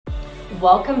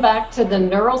Welcome back to the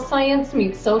Neuroscience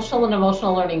Meets Social and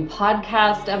Emotional Learning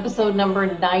podcast, episode number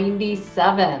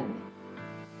 97.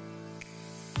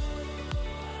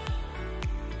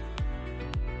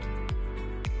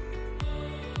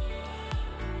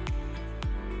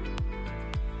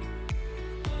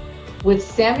 With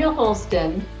Samuel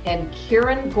Holston and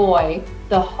Kieran Goy,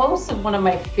 the hosts of one of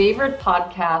my favorite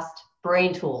podcasts,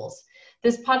 Brain Tools.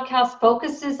 This podcast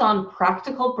focuses on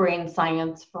practical brain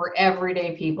science for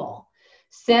everyday people.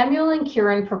 Samuel and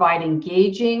Kieran provide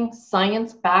engaging,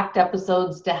 science-backed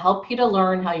episodes to help you to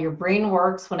learn how your brain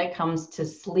works when it comes to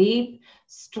sleep,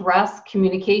 stress,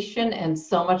 communication, and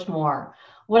so much more.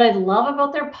 What I love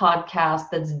about their podcast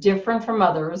that's different from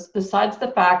others, besides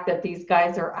the fact that these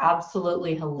guys are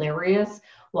absolutely hilarious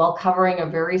while covering a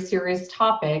very serious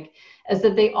topic, is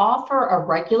that they offer a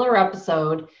regular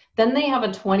episode. Then they have a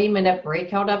 20-minute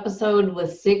breakout episode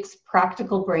with 6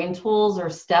 practical brain tools or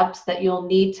steps that you'll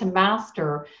need to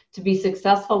master to be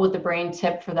successful with the brain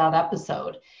tip for that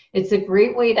episode. It's a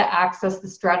great way to access the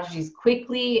strategies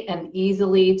quickly and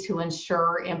easily to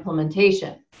ensure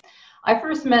implementation. I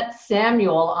first met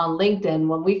Samuel on LinkedIn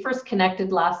when we first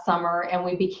connected last summer, and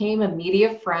we became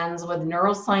immediate friends with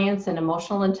neuroscience and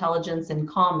emotional intelligence in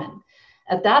common.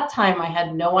 At that time, I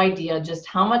had no idea just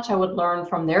how much I would learn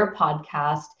from their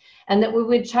podcast, and that we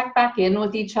would check back in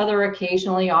with each other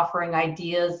occasionally, offering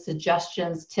ideas,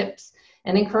 suggestions, tips,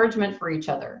 and encouragement for each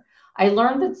other. I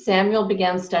learned that Samuel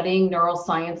began studying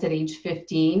neuroscience at age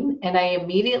 15, and I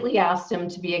immediately asked him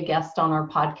to be a guest on our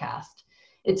podcast.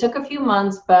 It took a few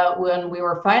months, but when we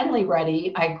were finally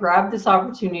ready, I grabbed this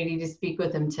opportunity to speak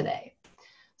with him today.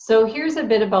 So here's a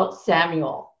bit about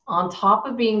Samuel. On top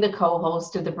of being the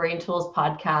co-host of the Brain Tools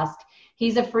podcast,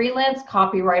 he's a freelance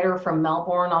copywriter from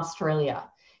Melbourne, Australia.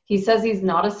 He says he's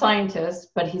not a scientist,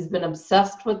 but he's been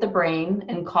obsessed with the brain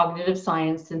and cognitive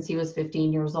science since he was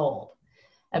 15 years old.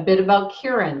 A bit about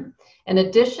Kieran. In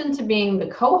addition to being the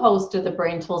co-host of the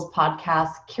Brain Tools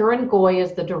podcast, Kieran Goy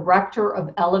is the director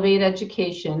of Elevate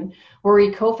Education, where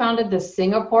he co-founded the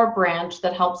Singapore branch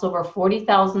that helps over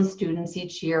 40,000 students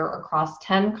each year across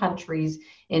 10 countries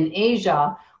in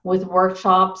Asia with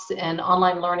workshops and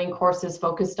online learning courses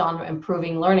focused on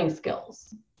improving learning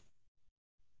skills.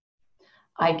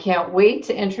 I can't wait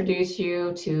to introduce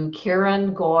you to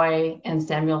Kieran Goy and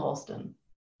Samuel Holston.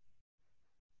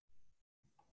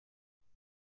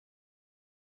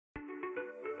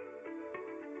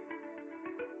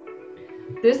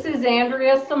 This is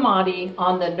Andrea Samadi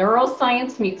on the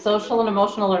Neuroscience Meets Social and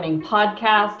Emotional Learning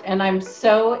podcast, and I'm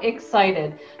so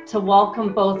excited to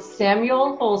welcome both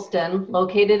Samuel Holston,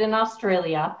 located in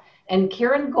Australia, and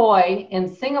Kieran Goy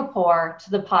in Singapore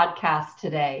to the podcast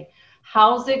today.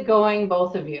 How's it going,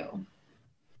 both of you?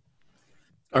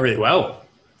 Oh, really well.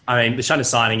 I mean, the sun is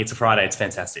shining. It's a Friday. It's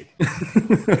fantastic.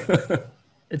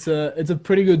 It's a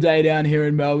pretty good day down here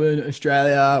in Melbourne,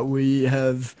 Australia. We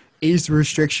have eased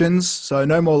restrictions, so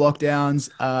no more lockdowns,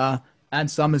 and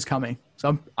summer's coming.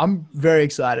 So I'm very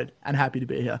excited and happy to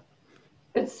be here.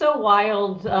 It's so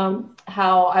wild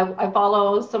how I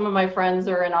follow some of my friends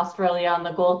are in Australia on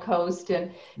the Gold Coast,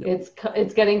 and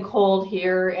it's getting cold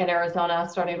here in Arizona,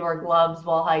 starting to wear gloves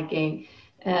while hiking.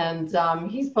 And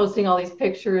he's posting all these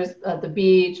pictures at the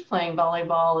beach, playing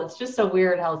volleyball. It's just so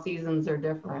weird how seasons are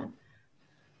different.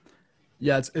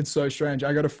 Yeah, it's so strange.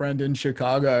 I got a friend in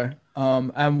Chicago,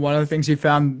 and one of the things he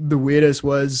found the weirdest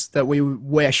was that we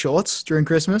wear shorts during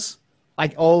Christmas.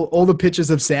 Like all the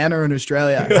pictures of Santa in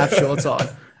Australia have shorts on.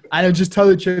 And it just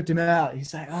totally tripped him out.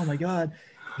 He's like, oh my God,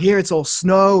 here it's all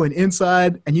snow and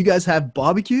inside, and you guys have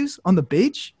barbecues on the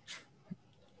beach?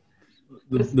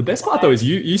 The best part though is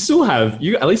you still have,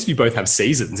 at least you both have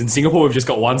seasons. In Singapore, we've just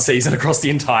got one season across the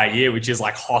entire year, which is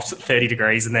like hot 30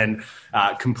 degrees and then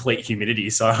complete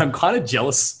humidity. So I'm kind of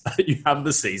jealous that you have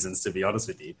the seasons, to be honest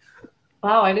with you.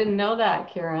 Wow, I didn't know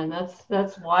that, Kieran.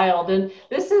 That's wild. And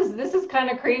this is kind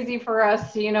of crazy for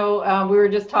us. You know, we were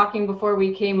just talking before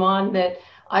we came on that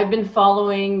I've been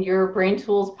following your Brain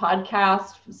Tools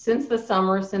podcast since the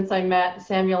summer, since I met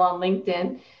Samuel on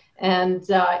LinkedIn. And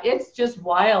it's just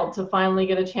wild to finally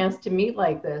get a chance to meet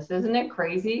like this. Isn't it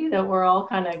crazy that we're all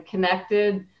kind of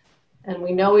connected and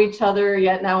we know each other,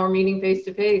 yet now we're meeting face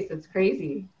to face? It's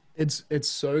crazy. It's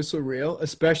so surreal,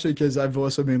 especially because I've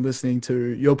also been listening to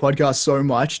your podcast so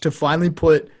much. To finally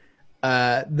put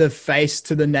the face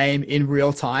to the name in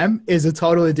real time is a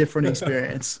totally different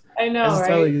experience. I know, right?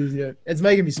 Totally, it's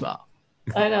making me smile.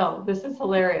 I know. This is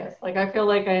hilarious. Like, I feel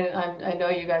like I know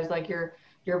you guys, like you're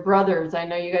brothers. I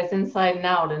know you guys inside and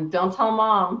out, and don't tell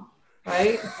mom,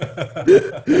 right?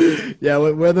 Yeah,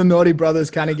 we're the naughty brothers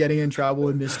kind of getting in trouble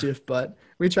and mischief, but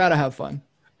we try to have fun.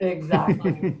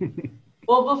 Exactly.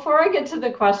 Well, before I get to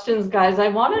the questions, guys, I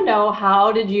want to know,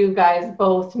 how did you guys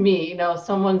both meet? You know,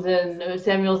 Samuel's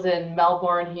in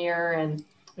Melbourne here, and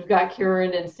we've got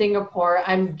Kieran in Singapore.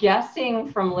 I'm guessing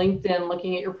from LinkedIn,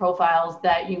 looking at your profiles,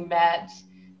 that you met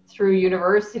through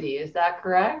university. Is that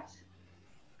correct?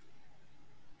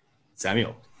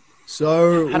 Samuel.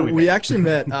 So How do we we meet? actually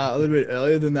met a little bit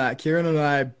earlier than that. Kieran and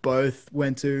I both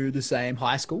went to the same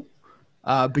high school,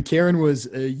 but Kieran was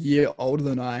a year older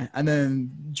than I. And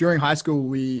then during high school,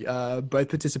 we both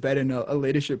participated in a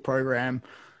leadership program,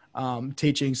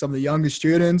 teaching some of the younger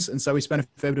students. And so we spent a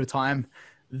fair bit of time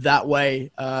that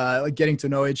way, like getting to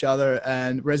know each other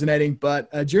and resonating. But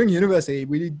during university,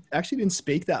 we actually didn't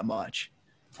speak that much.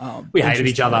 We hated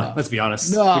each other. enough. Let's be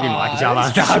honest. No, We didn't like each other.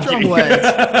 it's No, I'm strong kidding.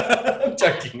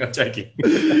 words. I'm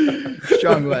joking.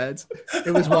 Strong words.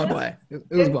 It was one way. It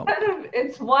was one way.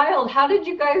 It's wild. How did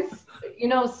you guys,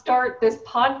 start this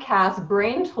podcast,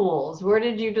 Brain Tools? Where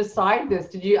did you decide this?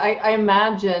 I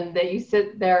imagine that you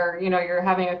sit there, you're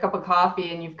having a cup of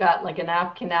coffee and you've got like a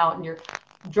napkin out and you're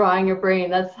drawing your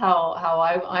brain. That's how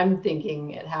I'm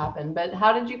thinking it happened. But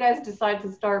how did you guys decide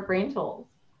to start Brain Tools?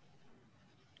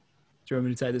 Do you want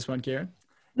me to take this one, Kieran?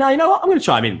 No, you know what? I'm going to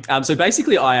chime in. So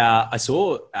basically, I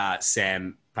saw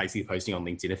Sam basically posting on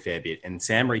LinkedIn a fair bit, and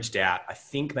Sam reached out, I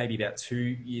think maybe about 2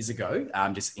 years ago,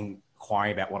 just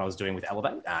inquiring about what I was doing with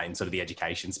Elevate in sort of the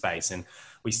education space. And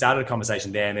we started a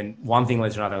conversation there, and then one thing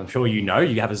led to another. I'm sure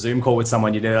you have a Zoom call with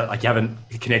someone you haven't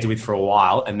connected with for a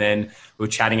while, and then we were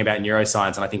chatting about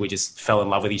neuroscience, and I think we just fell in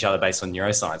love with each other based on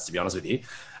neuroscience, to be honest with you.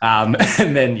 And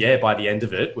then, by the end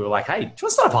of it, we were like, hey, do you want to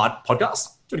start a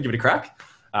podcast? Do you want to give it a crack?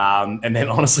 And then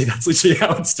honestly, that's literally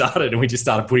how it started. And we just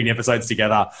started putting episodes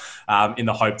together in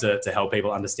the hope to help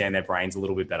people understand their brains a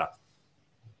little bit better.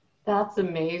 That's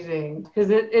amazing, because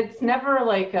it's never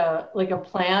like a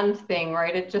planned thing,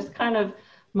 right? It just kind of,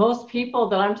 most people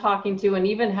that I'm talking to, and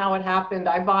even how it happened,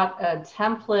 I bought a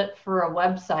template for a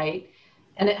website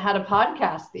and it had a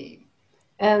podcast theme.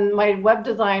 And my web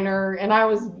designer, and I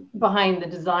was behind the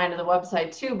design of the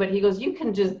website too, but he goes, you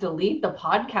can just delete the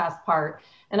podcast part.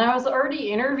 And I was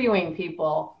already interviewing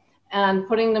people and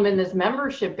putting them in this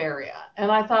membership area.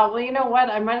 And I thought, well, you know what?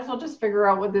 I might as well just figure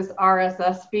out what this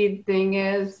RSS feed thing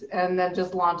is and then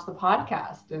just launch the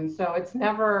podcast. And so it's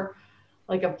never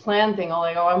like a planned thing.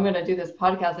 I'm going to do this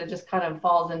podcast. It just kind of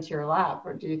falls into your lap.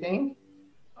 Or do you think?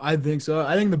 I think so.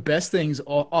 I think the best things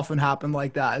often happen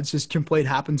like that. It's just complete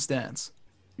happenstance.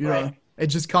 Right. It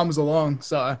just comes along.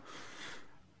 So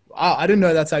I didn't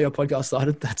know that's how your podcast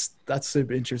started. That's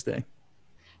super interesting.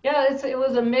 Yeah, it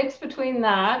was a mix between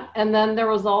that, and then there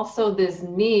was also this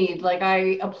need. Like,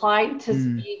 I applied to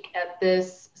speak at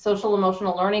this social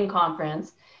emotional learning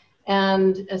conference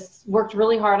and worked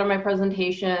really hard on my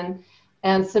presentation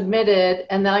and submitted,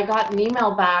 and then I got an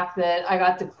email back that I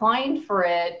got declined for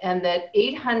it and that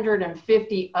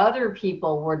 850 other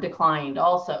people were declined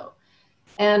also.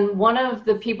 And one of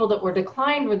the people that were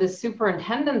declined were the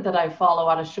superintendent that I follow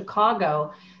out of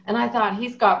Chicago. And I thought,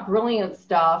 he's got brilliant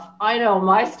stuff. I know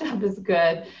my stuff is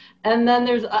good. And then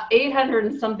there's 800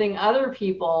 and something other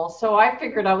people. So I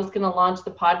figured I was going to launch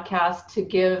the podcast to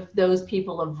give those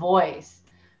people a voice.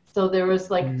 So there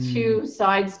was like two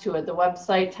sides to it. The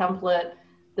website template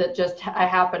that just I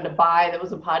happened to buy that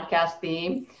was a podcast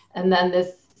theme. And then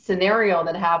this scenario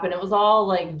that happened. It was all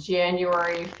like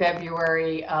January,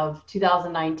 February of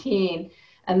 2019.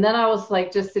 And then I was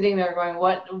like just sitting there going,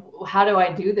 how do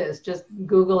I do this? Just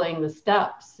Googling the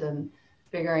steps and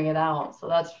figuring it out. So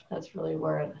that's really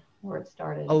where it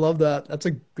started. I love that.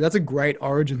 That's a great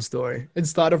origin story. It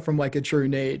started from like a true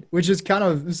need, which is kind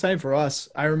of the same for us.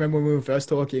 I remember when we were first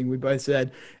talking, we both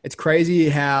said it's crazy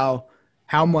how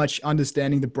much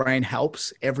understanding the brain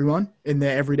helps everyone in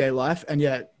their everyday life. And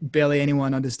yet barely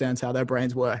anyone understands how their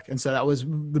brains work. And so that was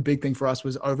the big thing for us,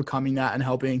 was overcoming that and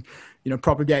helping,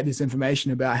 propagate this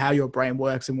information about how your brain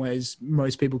works in ways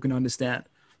most people can understand,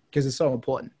 because it's so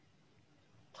important.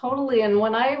 Totally. And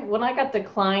when I got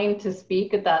declined to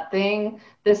speak at that thing,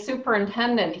 the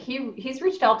superintendent, he's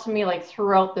reached out to me like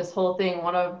throughout this whole thing,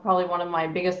 probably one of my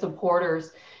biggest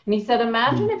supporters. And he said,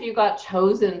 imagine if you got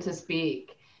chosen to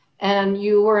speak and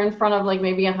you were in front of like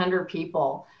maybe 100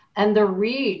 people, and the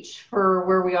reach for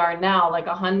where we are now, like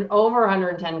over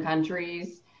 110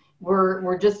 countries,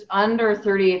 we're just under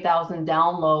 38,000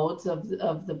 downloads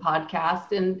of the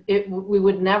podcast. And we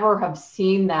would never have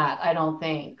seen that, I don't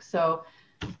think. So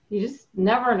you just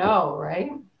never know,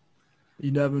 right?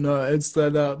 You never know. It's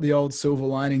the old silver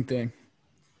lining thing.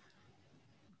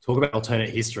 Talk about alternate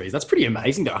histories. That's pretty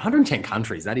amazing though. 110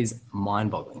 countries. That is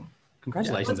mind-boggling.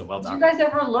 Congratulations and well done. Do you guys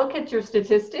ever look at your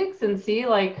statistics and see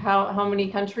like how many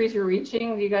countries you're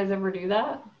reaching? Do you guys ever do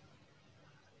that?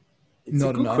 It's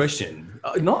a good question.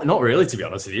 Not really, to be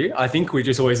honest with you. I think we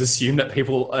just always assume that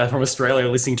people from Australia are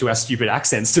listening to our stupid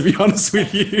accents, to be honest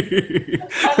with you.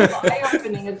 It's kind of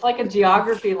eye-opening. It's like a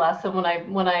geography lesson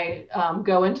when I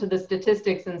go into the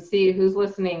statistics and see who's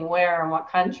listening where and what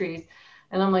countries.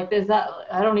 And I'm like,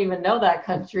 I don't even know that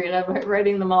country. And I'm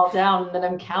writing them all down, and then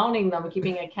I'm counting them,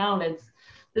 keeping a count.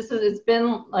 It's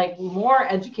been like more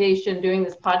education, doing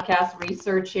this podcast,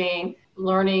 researching,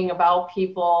 learning about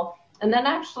people, and then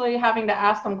actually having to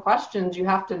ask them questions. You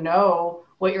have to know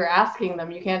what you're asking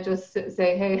them. You can't just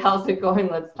say, hey, how's it going?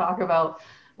 Let's talk about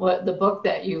what the book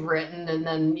that you've written, and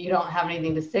then you don't have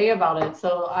anything to say about it.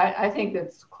 So I think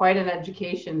it's quite an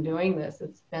education doing this.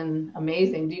 It's been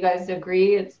amazing. Do you guys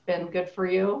agree it's been good for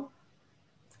you?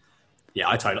 Yeah,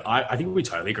 I think we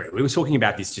totally agree. We were talking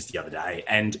about this just the other day,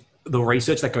 and the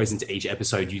research that goes into each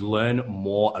episode, you learn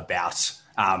more about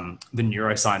the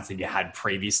neuroscience than you had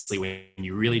previously when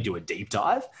you really do a deep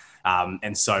dive.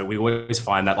 And so we always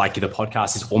find that like the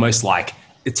podcast is almost like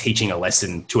teaching a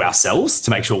lesson to ourselves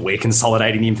to make sure we're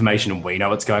consolidating the information and we know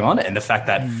what's going on. And the fact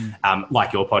that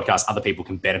like your podcast, other people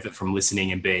can benefit from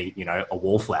listening and being, a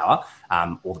wallflower,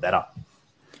 all the better.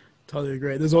 Totally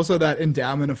agree. There's also that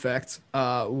endowment effect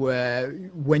where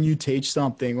when you teach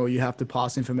something or you have to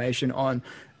pass information on,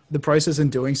 the process in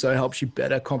doing so helps you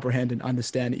better comprehend and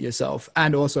understand it yourself,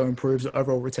 and also improves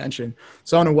overall retention.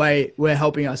 So in a way, we're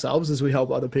helping ourselves as we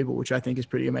help other people, which I think is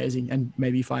pretty amazing. And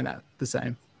maybe you find that the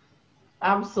same.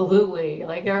 Absolutely.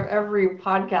 Like every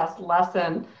podcast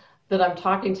lesson that I'm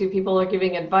talking to, people are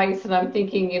giving advice, and I'm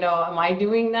thinking, am I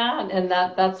doing that? And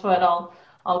that's what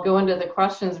I'll go into the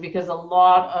questions, because a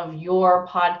lot of your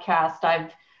podcast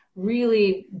I've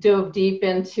really dove deep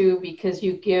into, because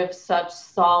you give such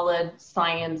solid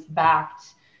science-backed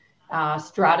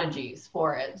strategies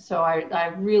for it. So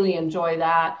I really enjoy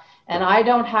that. And I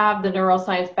don't have the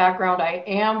neuroscience background. I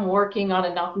am working on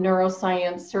a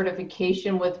neuroscience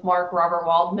certification with Mark Robert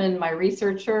Waldman, my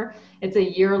researcher. It's a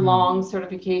year-long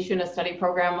certification, a study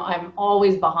program. I'm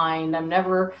always behind. I'm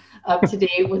never up to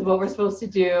date with what we're supposed to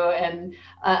do. And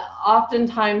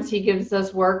oftentimes he gives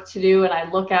us work to do, and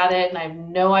I look at it and I have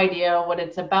no idea what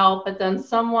it's about. But then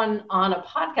someone on a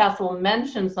podcast will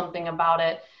mention something about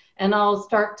it, and I'll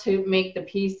start to make the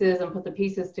pieces and put the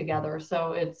pieces together.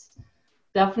 So it's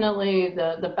definitely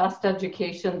the best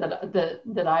education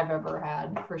that I've ever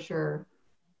had, for sure.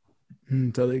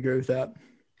 Totally agree with that.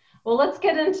 Well, let's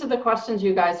get into the questions,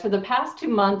 you guys. For the past 2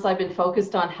 months, I've been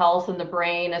focused on health and the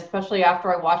brain, especially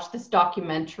after I watched this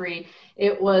documentary.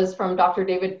 It was from Dr.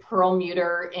 David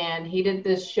Perlmutter, and he did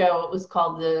this show. It was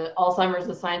called The Alzheimer's,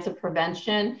 The Science of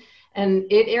Prevention. And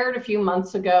it aired a few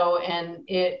months ago, and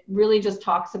it really just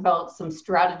talks about some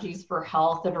strategies for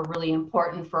health that are really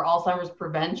important for Alzheimer's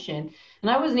prevention.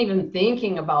 And I wasn't even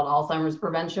thinking about Alzheimer's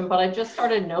prevention, but I just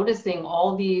started noticing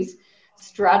all these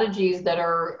strategies that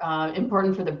are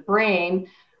important for the brain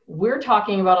we're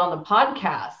talking about on the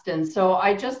podcast. And so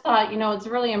I just thought, it's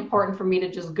really important for me to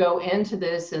just go into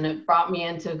this, and it brought me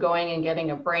into going and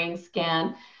getting a brain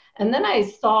scan. And then I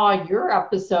saw your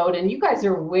episode, and you guys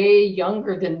are way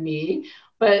younger than me,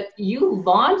 but you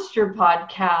launched your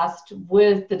podcast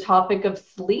with the topic of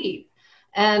sleep.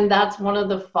 And that's one of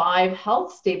the 5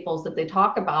 health staples that they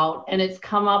talk about. And it's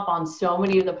come up on so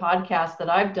many of the podcasts that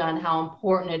I've done, how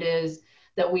important it is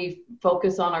that we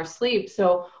focus on our sleep.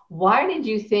 So why did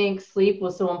you think sleep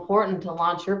was so important to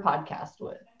launch your podcast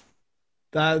with?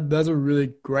 That's a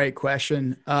really great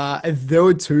question. There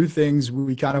were 2 things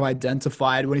we kind of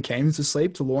identified when it came to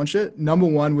sleep to launch it. Number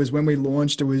one was when we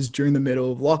launched, it was during the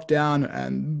middle of lockdown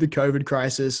and the COVID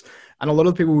crisis. And a lot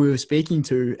of the people we were speaking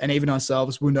to, and even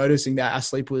ourselves, were noticing that our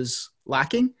sleep was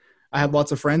lacking. I had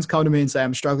lots of friends come to me and say,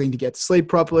 I'm struggling to get to sleep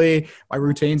properly. My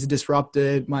routines are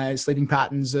disrupted. My sleeping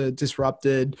patterns are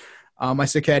disrupted. My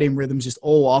circadian rhythm's just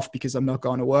all off because I'm not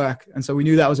going to work. And so we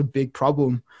knew that was a big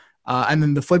problem. And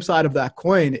then the flip side of that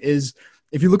coin is,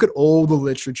 if you look at all the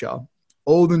literature,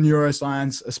 all the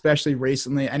neuroscience, especially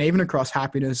recently, and even across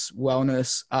happiness,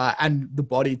 wellness, and the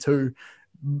body too,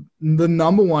 the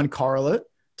number one correlate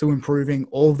to improving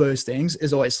all of those things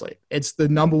is always sleep. It's the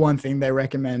number one thing they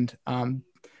recommend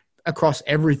across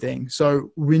everything.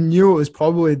 So we knew it was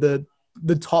probably the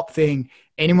top thing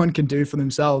anyone can do for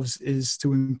themselves is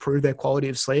to improve their quality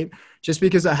of sleep, just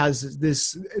because it has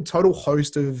this total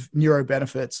host of neuro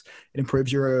benefits. It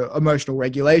improves your emotional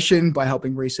regulation by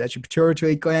helping reset your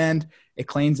pituitary gland. It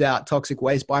cleans out toxic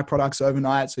waste byproducts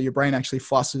overnight. So your brain actually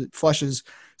flushes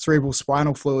cerebral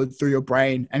spinal fluid through your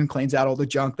brain and cleans out all the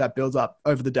junk that builds up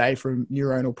over the day from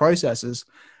neuronal processes.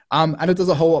 And it does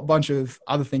a whole bunch of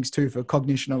other things too for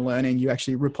cognition and learning. You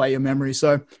actually replay your memory.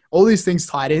 So all these things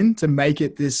tied in to make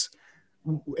it this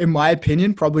in my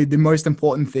opinion, probably the most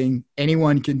important thing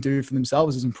anyone can do for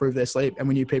themselves is improve their sleep. And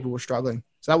we knew people were struggling.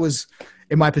 So that was,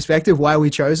 in my perspective, why we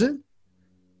chose it.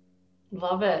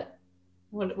 Love it.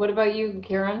 What about you,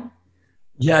 Kieran?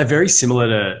 Yeah, very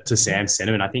similar to Sam's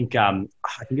sentiment. I think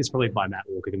it's probably by Matt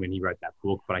Walker when he wrote that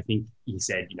book. But I think he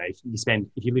said, if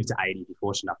you live to 80, if you're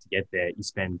fortunate enough to get there, you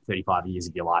spend 35 years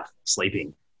of your life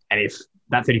sleeping. And if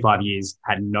that 35 years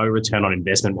had no return on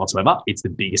investment whatsoever, it's the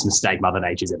biggest mistake Mother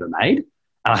Nature's ever made.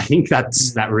 And I think that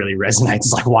really resonates.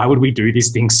 It's like, why would we do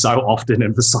this thing so often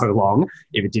and for so long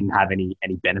if it didn't have any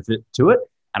benefit to it?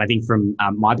 And I think from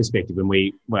my perspective, when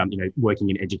we were working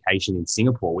in education in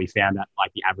Singapore, we found that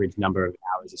like the average number of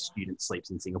hours a student sleeps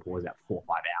in Singapore is about 4 or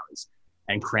 5 hours.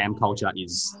 And cram culture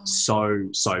is so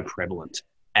prevalent.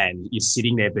 And you're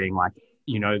sitting there being like,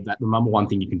 that the number one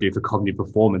thing you can do for cognitive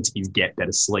performance is get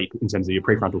better sleep in terms of your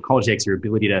prefrontal cortex, your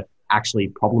ability to actually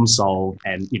problem solve,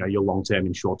 and your long-term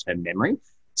and short-term memory.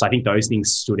 So I think those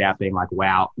things stood out, being like,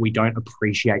 wow, we don't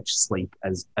appreciate sleep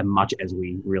as much as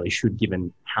we really should,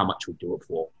 given how much we do it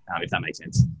for, if that makes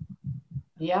sense.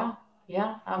 Yeah,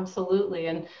 absolutely.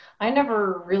 And I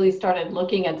never really started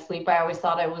looking at sleep. I always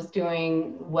thought I was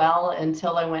doing well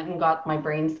until I went and got my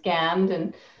brain scanned.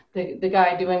 And the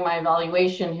guy doing my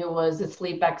evaluation, who was a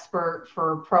sleep expert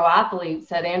for pro athletes,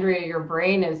 said, Andrea, your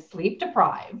brain is sleep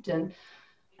deprived. And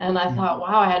I thought,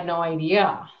 wow, I had no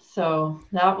idea. So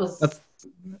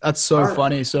that's so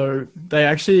funny. So they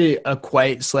actually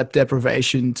equate sleep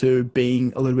deprivation to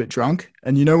being a little bit drunk.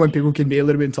 And when people can be a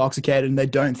little bit intoxicated and they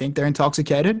don't think they're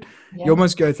intoxicated, you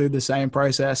almost go through the same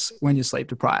process when you're sleep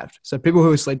deprived. So people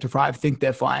who are sleep deprived think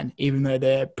they're fine, even though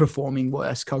they're performing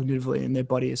worse cognitively and their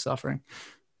body is suffering.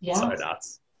 Yeah. So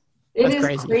nuts. It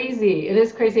is crazy. It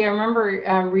is crazy. I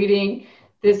remember reading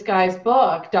this guy's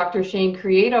book, Dr. Shane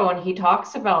Creato, and he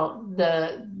talks about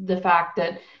the fact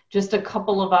that just a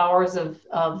couple of hours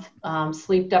of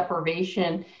sleep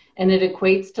deprivation, and it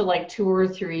equates to like 2 or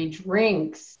 3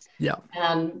 drinks. Yeah.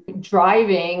 And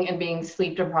driving and being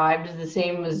sleep deprived is the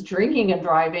same as drinking and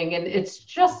driving. And it's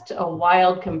just a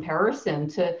wild comparison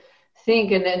to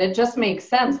think. And it just makes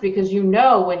sense because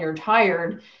when you're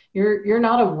tired, you're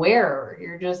not aware.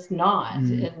 You're just not.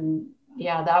 And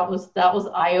yeah, that was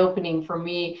eye-opening for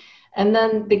me. And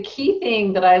then the key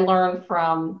thing that I learned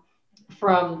from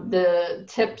the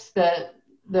tips that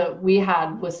we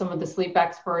had with some of the sleep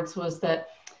experts was that,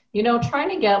 trying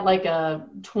to get like a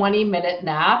 20-minute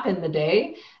nap in the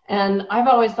day. And I've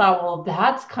always thought, well,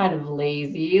 that's kind of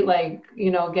lazy, like,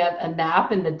 get a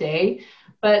nap in the day.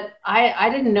 But I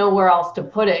didn't know where else to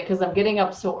put it because I'm getting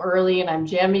up so early and I'm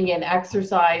jamming in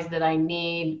exercise that I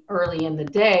need early in the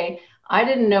day. I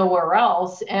didn't know where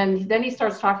else. And then he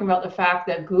starts talking about the fact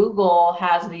that Google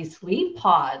has these sleep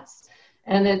pods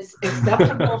and it's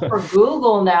acceptable for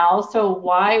Google now. So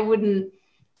why wouldn't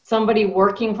somebody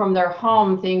working from their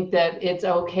home think that it's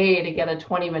okay to get a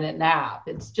 20-minute nap?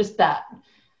 It's just that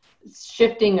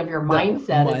shifting of your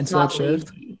mindset. It's not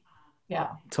shift. lazy. Yeah.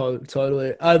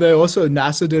 Totally.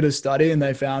 NASA did a study and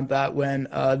they found that when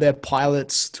their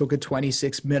pilots took a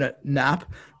 26-minute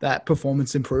nap, that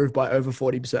performance improved by over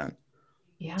 40%.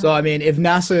 Yeah. So, I mean, if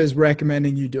NASA is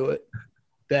recommending you do it,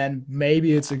 then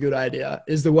maybe it's a good idea,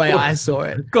 is the way I saw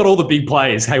it. Got all the big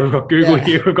players. Hey, we've got Google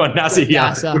here. We've got NASA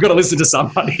here. We've got to listen to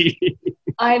somebody.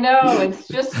 I know. It's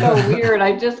just so weird.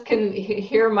 I just can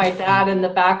hear my dad in the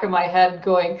back of my head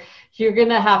going, you're going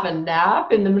to have a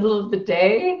nap in the middle of the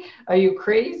day? Are you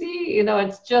crazy?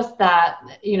 It's just that,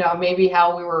 maybe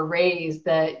how we were raised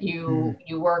that you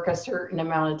work a certain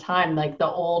amount of time, like the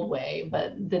old way,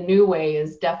 but the new way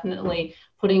is definitely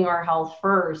putting our health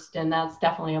first. And that's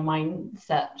definitely a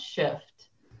mindset shift.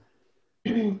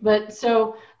 But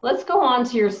so let's go on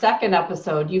to your second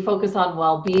episode. You focus on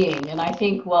well-being. And I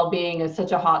think well-being is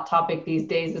such a hot topic these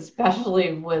days,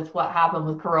 especially with what happened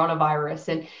with coronavirus.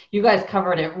 And you guys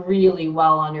covered it really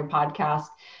well on your podcast.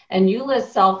 And you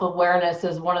list self-awareness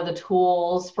as one of the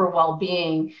tools for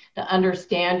well-being to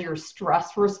understand your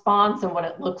stress response and what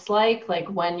it looks like. Like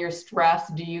when you're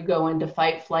stressed, do you go into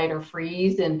fight, flight, or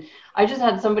freeze? And I just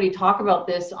had somebody talk about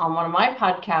this on one of my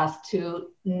podcasts to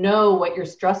know what your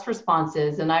stress response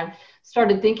is. And I've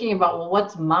started thinking about, well,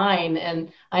 what's mine?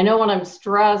 And I know when I'm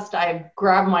stressed, I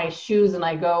grab my shoes and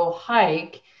I go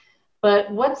hike.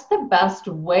 But what's the best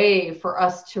way for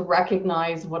us to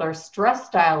recognize what our stress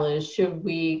style is? Should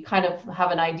we kind of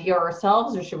have an idea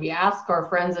ourselves, or should we ask our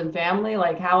friends and family,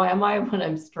 like, how am I when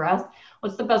I'm stressed?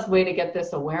 What's the best way to get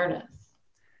this awareness?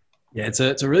 Yeah, it's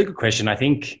a really good question. I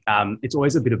think it's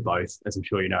always a bit of both, as I'm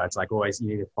sure you know. It's like always you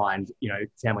need to find,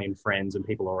 family and friends and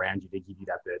people around you to give you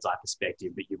that bird's eye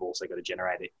perspective, but you've also got to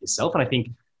generate it yourself. And I think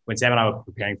when Sam and I were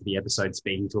preparing for the episode,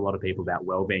 speaking to a lot of people about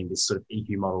well-being, this sort of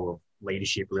EQ model of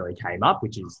leadership really came up,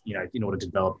 which is, in order to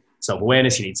develop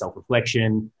self-awareness, you need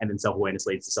self-reflection, and then self-awareness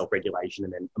leads to self-regulation,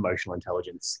 and then emotional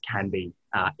intelligence can be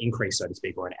increased, so to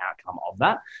speak, or an outcome of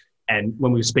that. And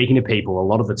when we were speaking to people, a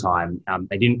lot of the time,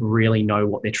 they didn't really know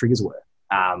what their triggers were.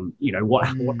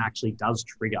 What actually does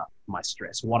trigger my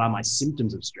stress? What are my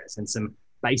symptoms of stress? And some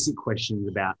basic questions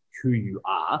about who you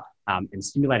are, and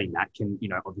stimulating that can,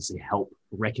 obviously help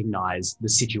recognize the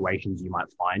situations you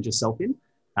might find yourself in.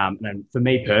 And for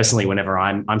me personally, whenever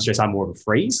I'm stressed, I'm more of a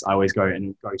freeze. I always go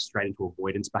straight into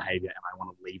avoidance behavior, and I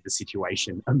want to leave the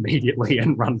situation immediately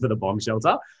and run for the bomb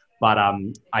shelter. But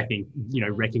I think,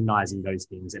 recognizing those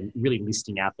things and really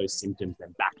listing out those symptoms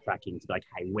and backtracking to like,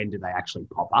 hey, when do they actually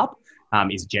pop up,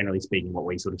 is generally speaking what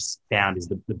we sort of found is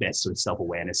the best sort of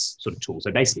self-awareness sort of tool.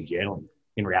 So basically journaling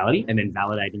in reality, and then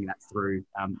validating that through,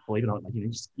 believe it or not,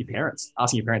 just your parents,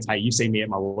 asking your parents, hey, you see me at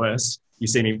my worst, you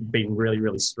see me being really,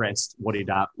 really stressed. What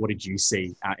did you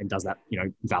see? And does that,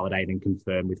 validate and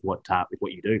confirm with what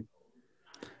you do?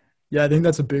 Yeah, I think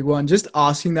that's a big one. Just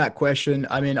asking that question.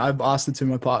 I mean, I've asked it to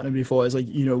my partner before. It's like,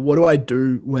 what do I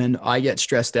do when I get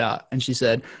stressed out? And she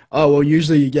said, oh, well,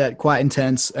 usually you get quite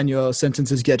intense and your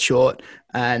sentences get short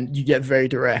and you get very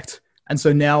direct. And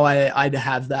so now I'd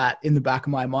have that in the back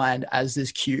of my mind as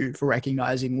this cue for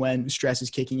recognizing when stress is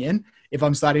kicking in, if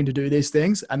I'm starting to do these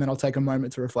things, and then I'll take a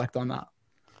moment to reflect on that.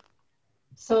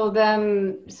 So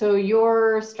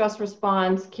your stress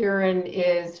response, Kieran,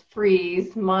 is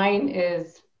freeze. Mine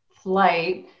is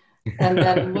flight. And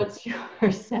then what's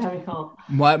yours, Samuel?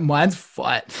 Mine's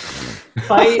fight.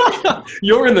 Fight.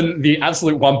 You're in the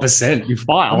absolute 1%. You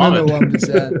fight. I'm in the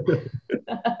 1%.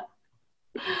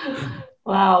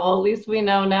 Wow. Well, at least we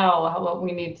know now what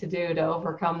we need to do to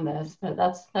overcome this. But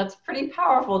that's pretty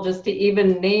powerful just to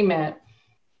even name it.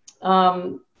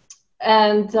 From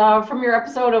your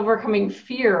episode, Overcoming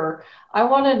Fear, I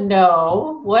want to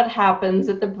know what happens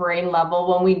at the brain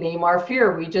level when we name our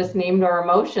fear. We just named our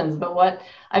emotions, but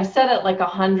I've said it like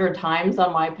 100 times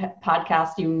on my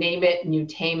podcast, you name it and you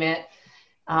tame it.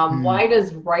 Why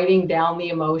does writing down the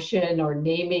emotion or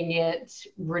naming it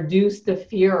reduce the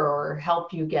fear or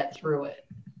help you get through it?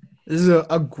 This is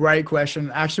a great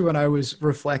question. Actually, when I was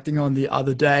reflecting on the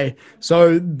other day,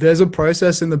 so there's a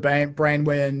process in the brain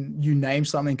when you name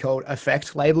something called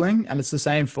affect labeling, and it's the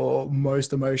same for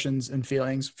most emotions and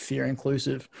feelings, fear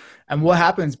inclusive. And what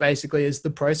happens basically is the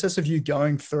process of you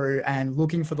going through and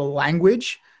looking for the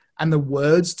language and the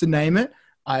words to name it.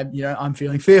 I'm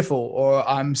feeling fearful, or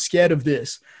I'm scared of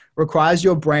this, requires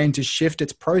your brain to shift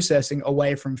its processing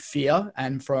away from fear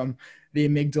and from the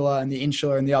amygdala and the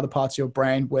insula and the other parts of your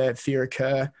brain where fear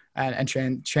occur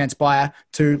and transpire,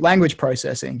 to language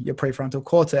processing, your prefrontal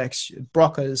cortex,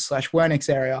 Broca's/Wernicke's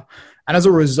area. And as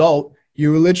a result,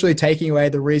 you're literally taking away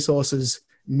the resources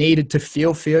needed to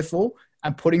feel fearful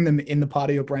and putting them in the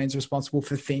part of your brains responsible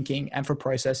for thinking and for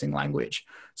processing language.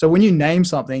 So when you name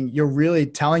something, you're really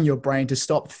telling your brain to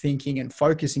stop thinking and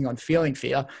focusing on feeling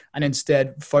fear and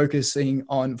instead focusing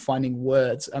on finding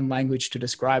words and language to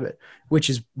describe it, which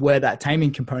is where that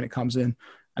taming component comes in. And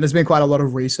there's been quite a lot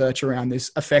of research around this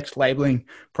affect labeling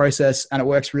process, and it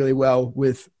works really well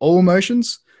with all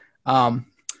emotions.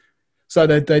 So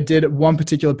they did one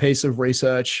particular piece of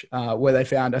research where they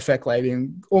found affect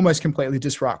labeling almost completely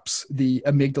disrupts the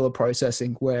amygdala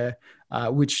processing,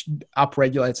 which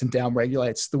upregulates and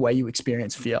downregulates the way you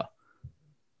experience fear.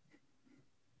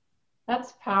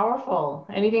 That's powerful.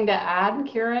 Anything to add,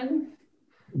 Kieran?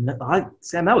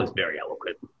 Sam, that was very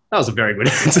eloquent. That was a very good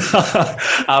answer.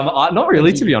 Not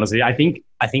really, to be honest with you. I think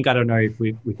I don't know if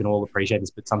we can all appreciate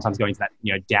this, but sometimes going to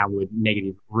that downward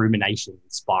negative rumination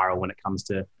spiral when it comes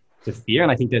to fear.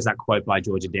 And I think there's that quote by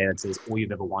George Adair that says, all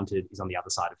you've ever wanted is on the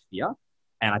other side of fear.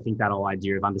 And I think that whole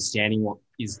idea of understanding what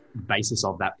is the basis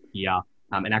of that fear,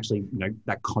 and actually,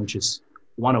 that conscious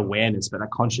awareness, but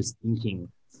that conscious thinking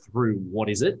through what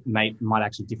is it might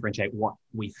actually differentiate what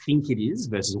we think it is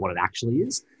versus what it actually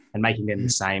is. And making them the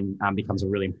same becomes a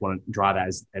really important driver,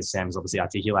 as Sam has obviously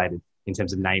articulated, in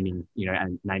terms of naming,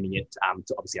 and naming it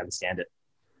to obviously understand it.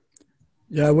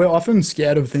 Yeah, we're often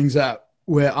scared of things that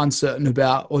we're uncertain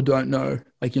about or don't know.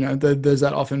 Like, there's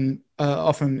that often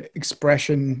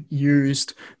expression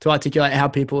used to articulate how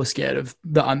people are scared of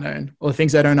the unknown or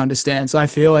things they don't understand. So I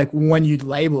feel like when you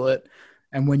label it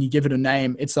and when you give it a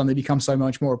name, it suddenly becomes so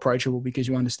much more approachable because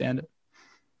you understand it.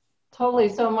 Totally.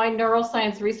 So my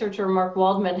neuroscience researcher, Mark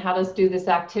Waldman, had us do this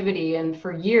activity. And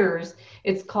for years,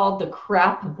 it's called the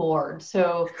crap board.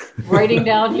 So writing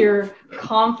down your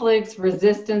conflicts,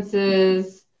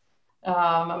 resistances,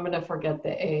 I'm going to forget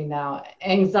the A now,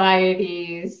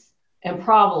 anxieties, and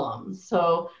problems.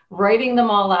 So writing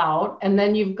them all out, and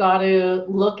then you've got to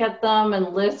look at them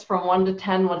and list from 1 to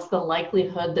 10 what's the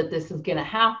likelihood that this is going to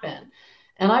happen.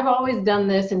 And I've always done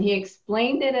this, and he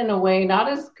explained it in a way not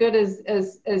as good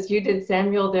as you did,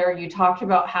 Samuel. There, you talked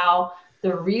about how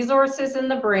the resources in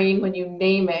the brain, when you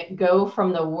name it, go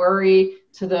from the worry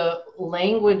to the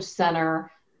language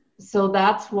center. So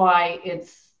that's why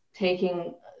it's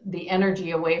taking the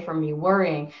energy away from me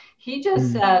worrying. He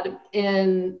just said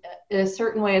in a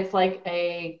certain way, it's like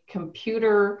a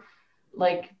computer,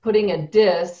 like putting a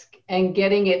disk and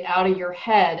getting it out of your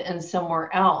head and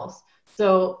somewhere else.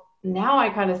 So now I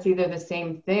kind of see they're the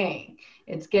same thing.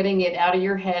 It's getting it out of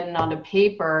your head and onto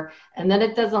paper, and then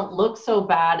it doesn't look so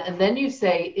bad. And then you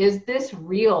say, is this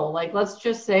real? Like, let's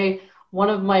just say one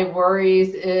of my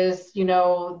worries is,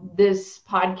 this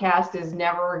podcast is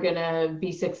never going to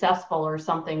be successful or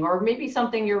something, or maybe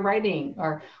something you're writing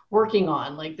or working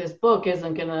on, like this book it's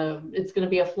going to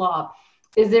be a flop.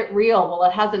 Is it real? Well,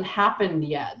 it hasn't happened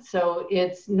yet. So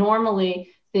it's normally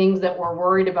things that we're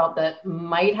worried about that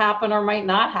might happen or might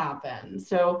not happen.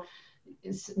 So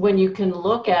when you can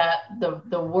look at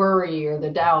the worry or the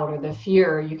doubt or the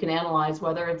fear, you can analyze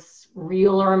whether it's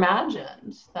real or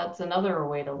imagined. That's another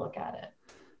way to look at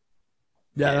it.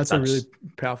 Yeah, that's a really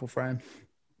powerful frame.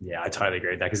 Yeah, I totally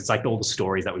agree with that, because it's like all the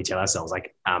stories that we tell ourselves.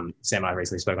 Like Sam and I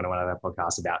recently spoke on one of our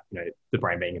podcasts about the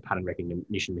brain being a pattern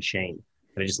recognition machine,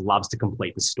 and it just loves to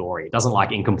complete the story. It doesn't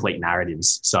like incomplete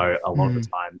narratives. So a lot of the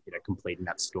time, completing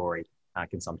that story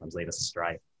can sometimes lead us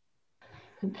astray.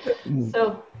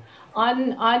 So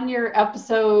on your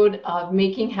episode of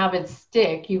Making Habits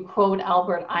Stick, you quote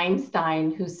Albert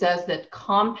Einstein, who says that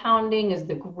compounding is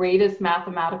the greatest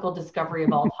mathematical discovery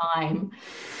of all time.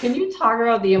 Can you talk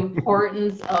about the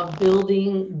importance of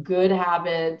building good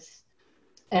habits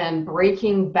and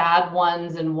breaking bad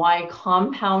ones, and why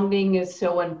compounding is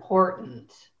so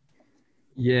important?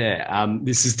 Yeah,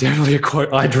 this is definitely a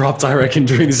quote I dropped, I reckon,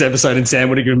 during this episode, and Sam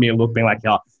would have given me a look being like,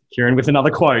 oh, Kieran with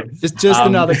another quote. Just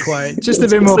another quote. Just a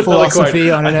bit more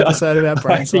philosophy on an episode about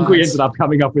brain science. I think we ended up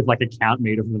coming up with like a count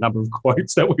meter from the number of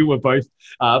quotes that we were both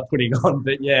putting on.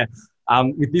 But yeah,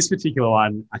 with this particular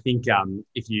one, I think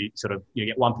if you sort of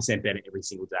get 1% better every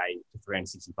single day for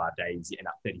 365 days, you end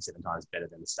up 37 times better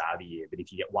than the start of the year. But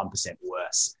if you get 1%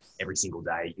 worse every single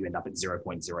day, you end up at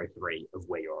 0.03 of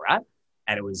where you're at.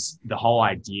 And it was the whole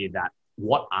idea that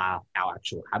what are our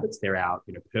actual habits? They're our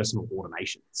personal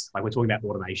automations. Like, we're talking about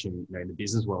automation in the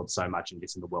business world so much, and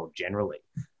just in the world generally.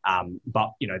 But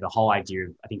the whole idea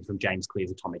of, I think, from James Clear's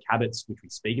Atomic Habits, which we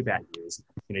speak about here, is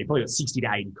you've probably got 60 to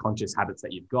 80 conscious habits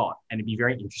that you've got, and it'd be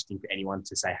very interesting for anyone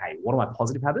to say, hey, what are my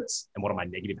positive habits and what are my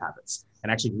negative habits?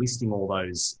 And actually listing all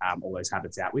those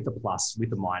habits out with a plus,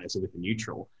 with a minus, or with a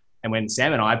neutral. And when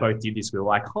Sam and I both did this, we were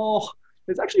like, oh,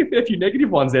 there's actually a fair few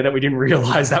negative ones there that we didn't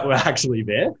realize that were actually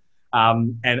there.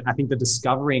 And I think the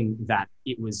discovering that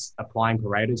it was applying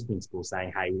Pareto's principle,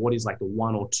 saying, hey, what is like the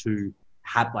one or two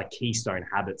keystone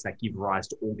habits that give rise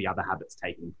to all the other habits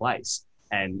taking place?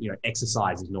 And,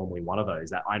 exercise is normally one of those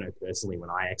that I know personally.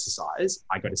 When I exercise,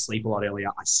 I go to sleep a lot earlier.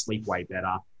 I sleep way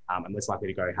better. I'm less likely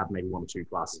to go have maybe 1 or 2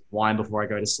 glasses of wine before I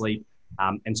go to sleep.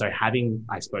 And so having,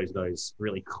 I suppose, those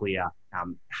really clear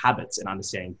habits and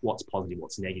understanding what's positive,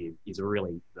 what's negative is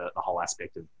really the whole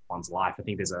aspect of one's life. I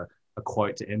think there's a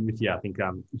quote to end with here. I think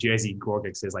Jerzy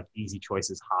Gorgek says, like, easy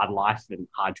choices, hard life, and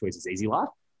hard choices, easy life.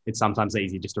 It's sometimes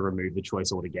easy just to remove the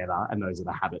choice altogether, and those are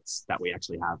the habits that we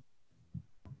actually have.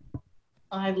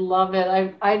 I love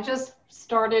it. I just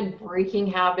started breaking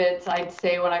habits, I'd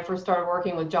say, when I first started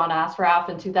working with John Asraf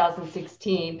in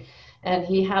 2016. And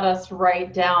he had us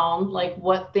write down like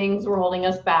what things were holding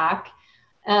us back.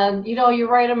 And, you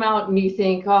write them out and you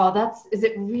think, oh, is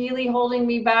it really holding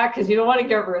me back? Because you don't want to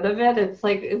get rid of it. It's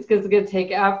like, it's going to take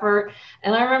effort.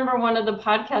 And I remember one of the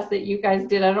podcasts that you guys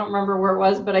did, I don't remember where it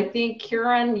was, but I think,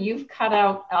 Kieran, you've cut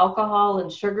out alcohol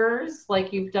and sugars,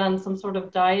 like you've done some sort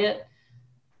of diet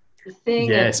thing.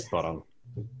 Yes, spot on.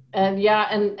 And yeah,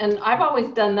 and I've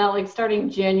always done that, like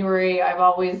starting January, I've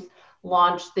always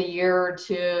launched the year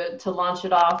to launch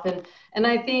it off. And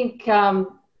I think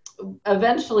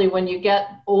eventually when you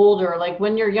get older, like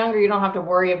when you're younger, you don't have to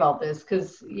worry about this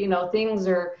because, things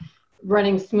are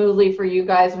running smoothly for you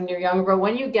guys when you're younger. But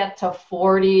when you get to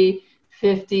 40,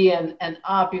 50 and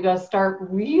up, you got to start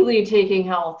really taking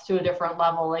health to a different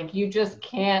level. Like, you just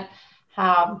can't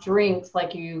have drinks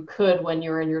like you could when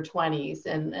you're in your 20s.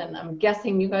 And I'm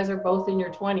guessing you guys are both in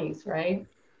your 20s, right?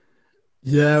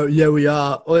 Yeah, we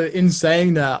are. Well, in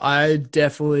saying that, I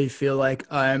definitely feel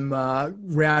like I'm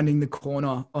rounding the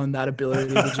corner on that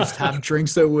ability to just have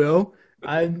drinks at will.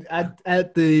 I'm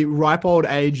at the ripe old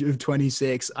age of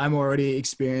 26. I'm already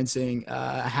experiencing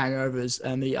hangovers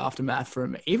and the aftermath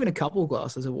from even a couple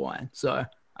glasses of wine. So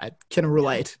I can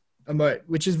relate,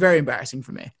 which is very embarrassing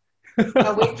for me.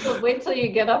 Wait till you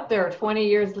get up there 20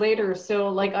 years later. So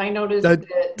like I noticed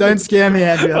don't scare me,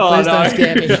 Andrea. Please don't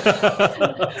scare me.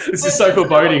 This is so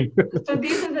foreboding. So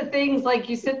these are the things, like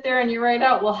you sit there and you write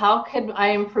out, well, how could I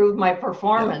improve my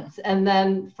performance? Yeah. And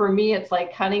then for me, it's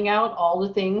like cutting out all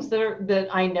the things that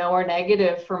I know are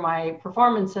negative for my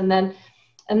performance. And then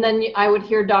I would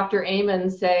hear Dr. Amen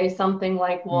say something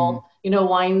like, well,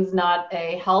 wine's not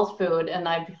a health food. And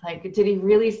I'd be like, did he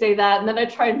really say that? And then I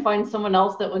try and find someone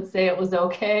else that would say it was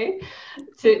okay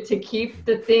to keep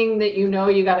the thing that you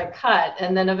got to cut.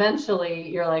 And then eventually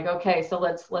you're like, okay, so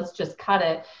let's just cut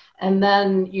it. And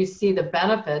then you see the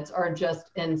benefits are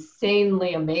just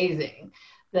insanely amazing,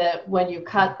 that when you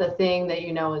cut the thing that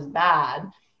is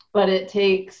bad, but it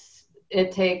takes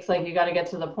like, you got to get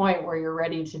to the point where you're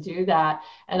ready to do that.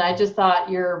 And I just thought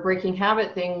your breaking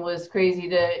habit thing was crazy,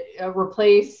 to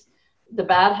replace the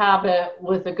bad habit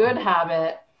with a good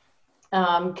habit.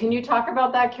 Can you talk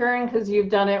about that, Kieran? Because you've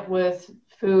done it with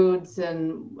foods,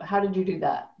 and how did you do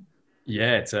that?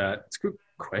 Yeah, it's a good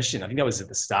question. I think that was at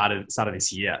the start of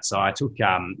this year. So I took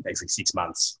basically 6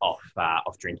 months off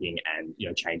drinking and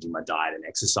changing my diet and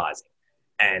exercising.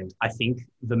 And I think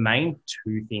the main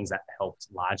two things that helped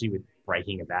largely with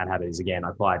breaking a bad habit is, again, I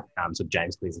applied sort of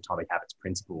James Clear's Atomic Habits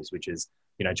principles, which is,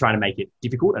 trying to make it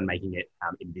difficult and making it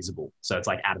invisible. So it's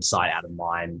like out of sight, out of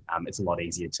mind. It's a lot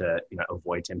easier to,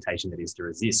 avoid temptation than it is to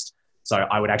resist. So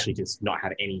I would actually just not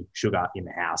have any sugar in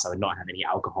the house. I would not have any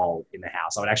alcohol in the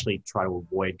house. I would actually try to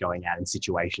avoid going out in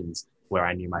situations where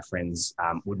I knew my friends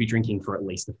would be drinking for at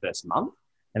least the first month.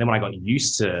 And then when I got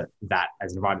used to that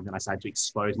as an environment, then I started to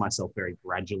expose myself very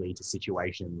gradually to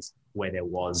situations where there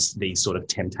was these sort of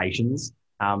temptations,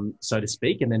 so to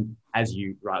speak. And then, as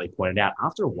you rightly pointed out,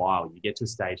 after a while, you get to a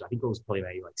stage, I think it was probably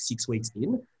maybe like 6 weeks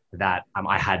in, that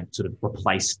I had sort of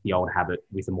replaced the old habit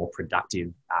with a more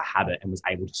productive habit, and was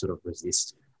able to sort of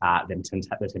resist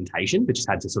the temptation, but just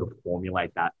had to sort of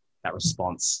formulate that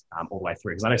response all the way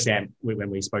through. Because I understand when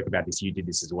we spoke about this, you did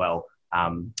this as well.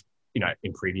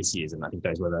 In previous years. And I think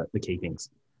those were the key things.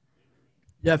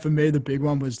 Yeah, for me, the big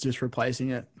one was just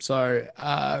replacing it. So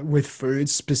with food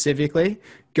specifically,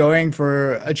 going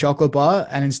for a chocolate bar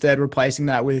and instead replacing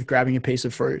that with grabbing a piece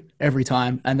of fruit every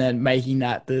time, and then making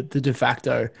that the de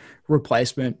facto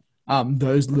replacement.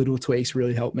 Those little tweaks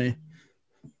really helped me.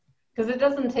 Because it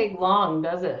doesn't take long,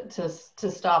 does it,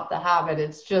 to stop the habit?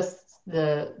 It's just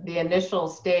the initial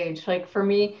stage. Like for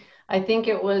me, I think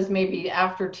it was maybe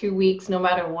after 2 weeks, no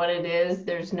matter what it is,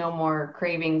 there's no more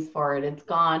cravings for it. It's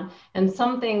gone. And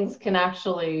some things can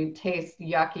actually taste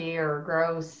yucky or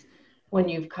gross when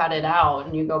you've cut it out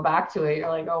and you go back to it. You're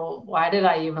like, oh, why did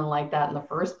I even like that in the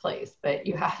first place? But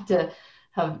you have to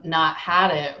have not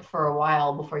had it for a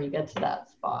while before you get to that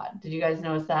spot. Did you guys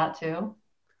notice that too?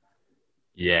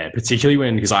 Yeah,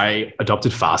 particularly because I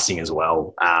adopted fasting as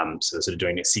well. So sort of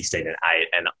doing it 16 and 8.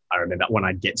 And I remember when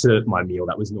I'd get to my meal,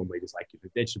 that was normally just like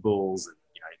vegetables and,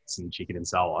 some chicken and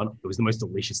so on. It was the most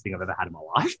delicious thing I've ever had in my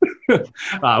life.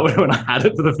 When I had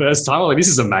it for the first time, I was like, this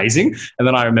is amazing. And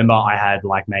then I remember I had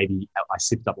I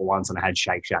sipped up once and I had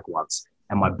Shake Shack once,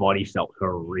 and my body felt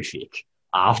horrific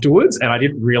afterwards. And I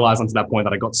didn't realize until that point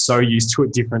that I got so used to a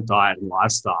different diet and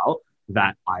lifestyle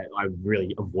that I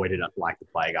really avoided it like the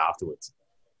plague afterwards.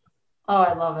 Oh,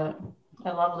 I love it.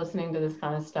 I love listening to this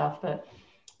kind of stuff, but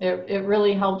it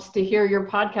really helps to hear your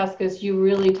podcast because you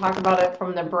really talk about it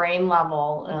from the brain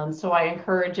level. So I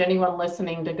encourage anyone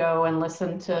listening to go and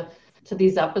listen to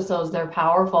these episodes. They're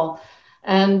powerful.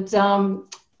 And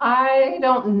I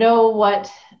don't know what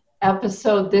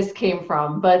episode this came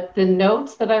from, but the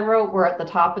notes that I wrote were at the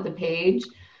top of the page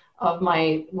of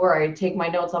where I take my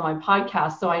notes on my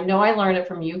podcast. So I know I learned it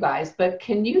from you guys, but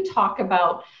can you talk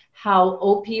about how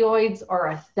opioids are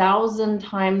 1,000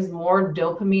 times more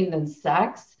dopamine than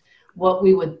sex, what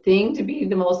we would think to be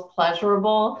the most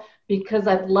pleasurable? Because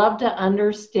I'd love to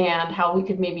understand how we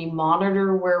could maybe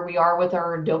monitor where we are with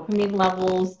our dopamine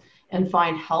levels and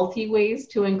find healthy ways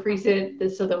to increase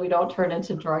it so that we don't turn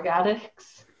into drug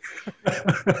addicts.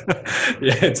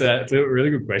 Yeah, it's a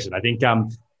really good question. I think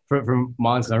from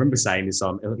mine, I remember saying this I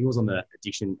think it was on the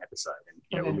addiction episode,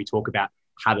 and when we talk about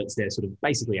habits, they're sort of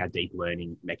basically our deep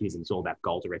learning mechanisms. It's all about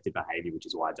goal-directed behavior, which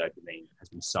is why dopamine has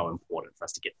been so important for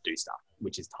us to get to do stuff,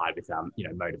 which is tied with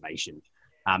motivation.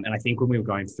 And I think when we were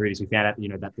going through this, we found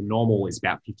out that the normal is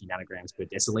about 50 nanograms per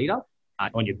deciliter.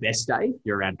 On your best day,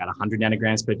 you're around about 100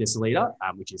 nanograms per deciliter,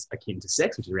 which is akin to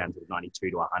sex, which is around 92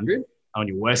 to 100. On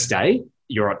your worst day,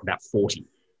 you're at about 40.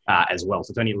 as well.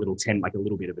 So it's only a little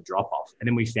bit of a drop off. And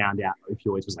then we found out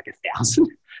opioids was like 1,000,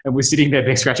 and we're sitting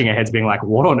there scratching our heads being like,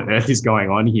 what on earth is going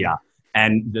on here?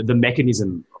 And the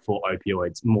mechanism for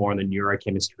opioids, more on the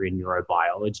neurochemistry and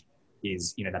neurobiology,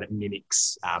 is, that it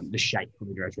mimics the shape of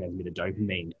the neurotransmitter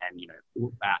dopamine and,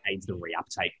 aids the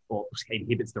reuptake or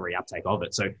inhibits the reuptake of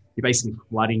it. So you're basically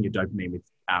flooding your dopamine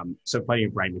flooding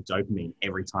your brain with dopamine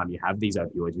every time you have these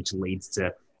opioids, which leads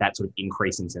to that sort of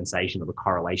increase in sensation, or the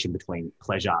correlation between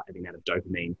pleasure and the amount of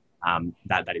dopamine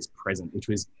that is present, which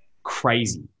was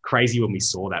crazy when we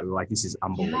saw that. We were like, this is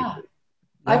unbelievable. Yeah.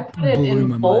 I put it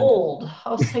in bold.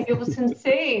 I was like, it was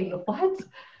insane. What?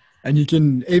 And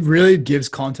it really gives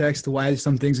context to why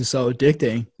some things are so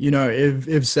addicting.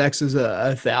 If sex is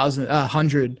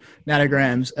 100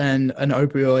 nanograms and an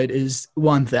opioid is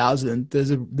 1,000,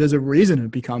 there's a reason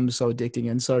it becomes so addicting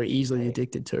and so easily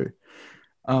addicted to.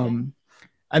 And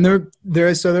there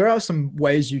are some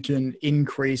ways you can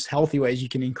increase, healthy ways you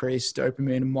can increase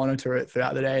dopamine and monitor it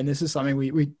throughout the day. And this is something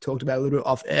we talked about a little bit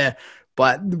off air.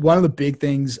 But one of the big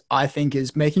things I think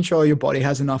is making sure your body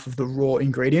has enough of the raw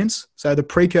ingredients. So the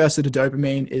precursor to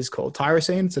dopamine is called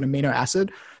tyrosine. It's an amino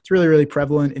acid. It's really, really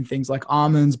prevalent in things like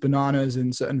almonds, bananas,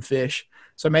 and certain fish.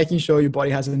 So making sure your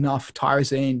body has enough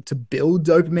tyrosine to build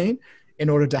dopamine in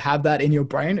order to have that in your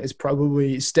brain is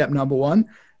probably step number one.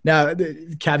 Now,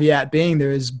 the caveat being there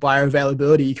is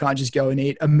bioavailability. You can't just go and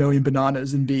eat 1 million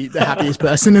bananas and be the happiest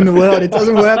person in the world. It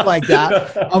doesn't work like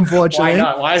that, unfortunately. Why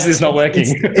not? Why is this not working?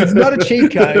 It's not a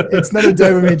cheat code. It's not a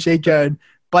dopamine cheat code.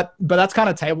 But that's kind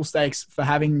of table stakes for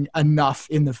having enough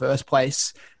in the first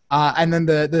place. And then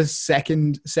the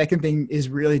second thing is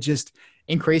really just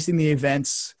increasing the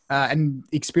events and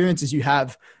experiences you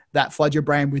have that flood your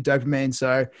brain with dopamine.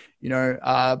 So,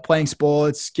 playing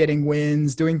sports, getting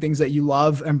wins, doing things that you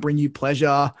love and bring you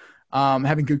pleasure,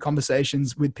 having good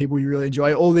conversations with people you really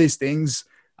enjoy. All these things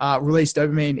release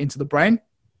dopamine into the brain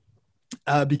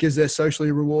because they're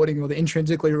socially rewarding or they're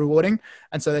intrinsically rewarding.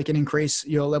 And so they can increase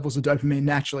your levels of dopamine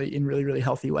naturally in really, really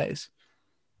healthy ways.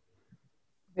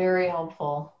 Very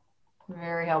helpful.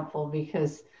 Very helpful,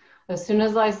 because as soon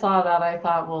as I saw that, I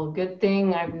thought, well, good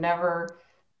thing I've never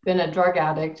been a drug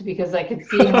addict, because I could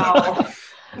see how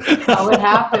it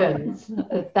happens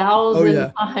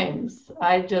 1,000 times.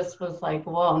 I just was like,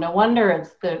 whoa, no wonder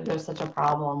there's such a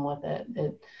problem with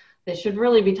it. They should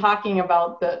really be talking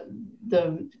about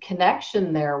the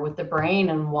connection there with the brain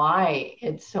and why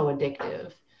it's so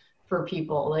addictive for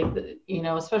people. Like,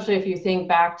 especially if you think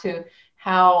back to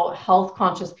how health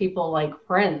conscious people like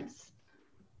Prince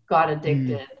got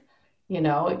addicted.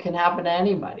 It can happen to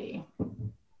anybody.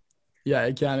 Yeah,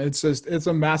 it can. It's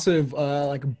a massive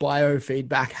like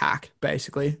biofeedback hack,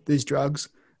 basically, these drugs.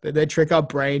 They trick our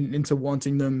brain into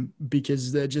wanting them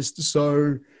because they're just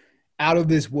so out of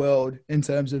this world in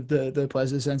terms of the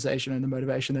pleasure sensation and the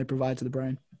motivation they provide to the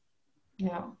brain.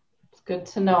 Yeah, it's good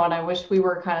to know. And I wish we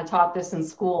were kind of taught this in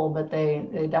school, but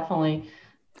they definitely...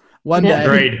 One day.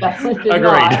 Agreed.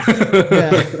 Yeah.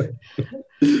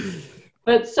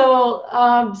 But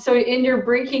so in your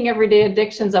Breaking Everyday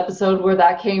Addictions episode where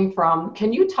that came from,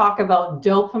 can you talk about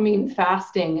dopamine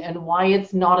fasting and why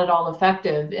it's not at all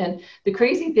effective? And the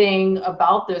crazy thing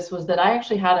about this was that I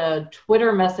actually had a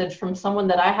Twitter message from someone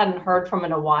that I hadn't heard from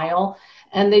in a while.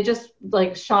 And they just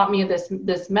shot me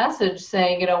this message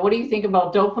saying, what do you think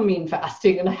about dopamine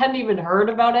fasting? And I hadn't even heard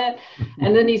about it.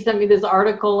 And then he sent me this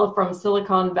article from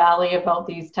Silicon Valley about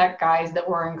these tech guys that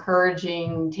were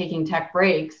encouraging taking tech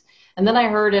breaks. And then I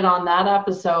heard it on that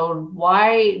episode.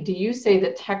 Why do you say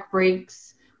that tech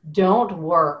breaks don't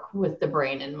work with the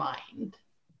brain in mind?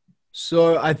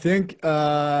 So I think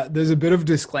there's a bit of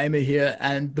disclaimer here,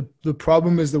 and the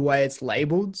problem is the way it's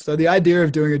labeled. So the idea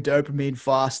of doing a dopamine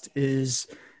fast is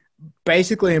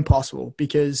basically impossible,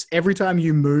 because every time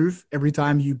you move, every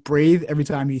time you breathe, every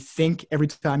time you think, every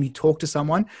time you talk to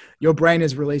someone, your brain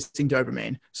is releasing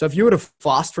dopamine. So if you were to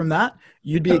fast from that,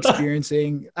 you'd be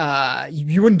experiencing,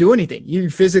 you wouldn't do anything.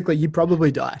 You'd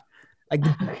probably die. Like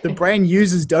the brain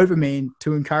uses dopamine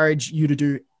to encourage you to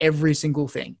do every single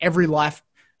thing. Every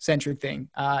life-centric thing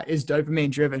is dopamine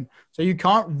driven. So you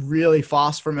can't really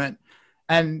fast from it.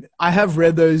 And I have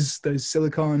read those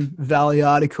Silicon Valley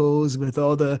articles with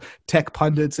all the tech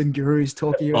pundits and gurus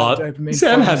talking about dopamine.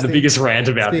 Sam has the biggest rant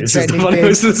about this.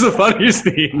 This is the funniest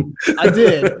thing. I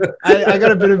did. I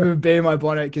got a bit of a bee in my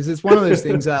bonnet because it's one of those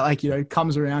things that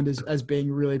comes around as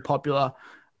being really popular.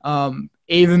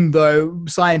 Even though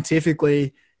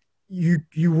scientifically you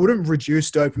wouldn't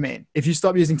reduce dopamine. If you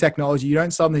stop using technology, you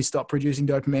don't suddenly stop producing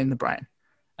dopamine in the brain.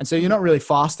 And so you're not really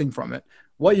fasting from it.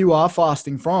 what you are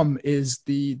fasting from is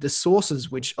the sources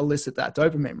which elicit that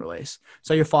dopamine release.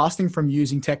 So you're fasting from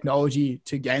using technology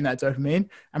to gain that dopamine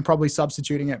and probably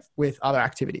substituting it with other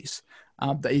activities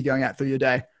that you're going out through your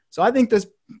day. So I think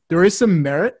there is some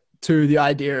merit to the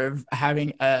idea of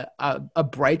having a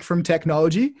break from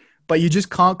technology, but you just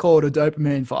can't call it a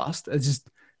dopamine fast. It's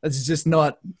just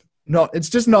not it's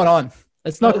just not on.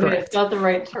 It's not correct. It's not the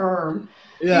right term.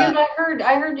 Yeah. Because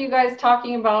I heard you guys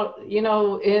talking about, in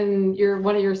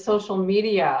one of your social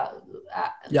media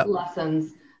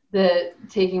lessons, that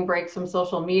taking breaks from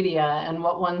social media and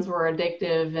what ones were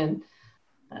addictive. And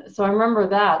so I remember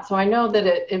that. So I know that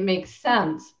it makes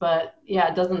sense, but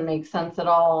it doesn't make sense at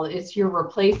all. You're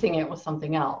replacing it with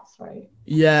something else, right?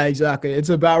 Yeah, exactly. It's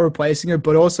about replacing it,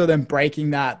 but also then breaking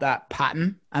that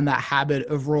pattern and that habit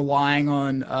of relying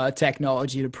on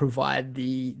technology to provide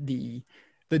the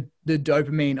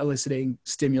dopamine eliciting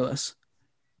stimulus.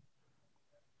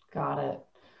 Got it.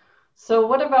 So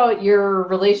what about your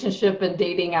relationship and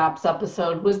dating apps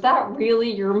episode? Was that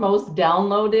really your most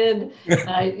downloaded?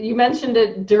 You mentioned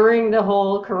it during the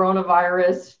whole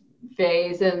coronavirus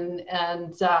phase. And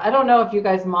I don't know if you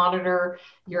guys monitor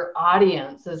your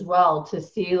audience as well to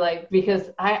see,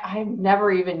 because I've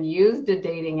never even used a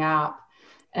dating app.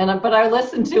 But I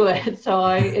listened to it, so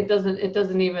it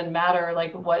doesn't even matter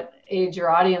what age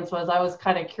your audience was. I was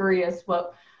kind of curious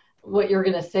what you're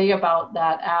going to say about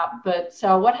that app. But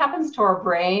so what happens to our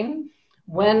brain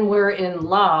when we're in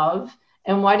love,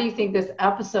 and why do you think this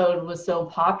episode was so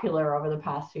popular over the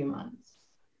past few months?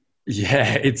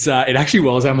 Yeah, it actually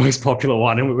was our most popular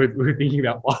one, and we were thinking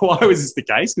about why was this the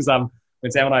case? Because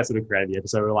when Sam and I sort of created the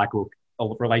episode, we were like, look,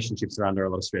 relationships are under a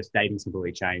lot of stress. Dating's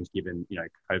completely changed given,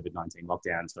 COVID-19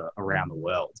 lockdowns around the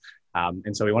world.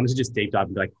 And so we wanted to just deep dive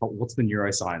and be like, what's the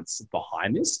neuroscience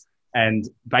behind this? And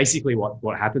basically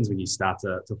what happens when you start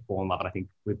to fall in love, and I think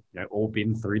we've all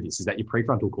been through this, is that your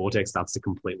prefrontal cortex starts to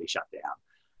completely shut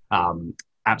down.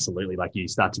 Absolutely. You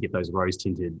start to get those rose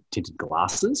tinted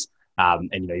glasses. And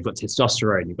you've got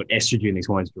testosterone, you've got estrogen, these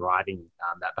hormones driving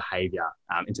that behavior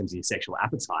in terms of your sexual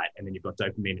appetite. And then you've got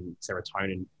dopamine and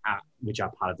serotonin, which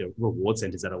are part of the reward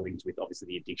centers that are linked with obviously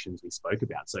the addictions we spoke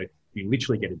about. So you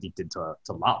literally get addicted to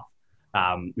love,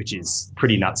 which is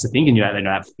pretty nuts to think. And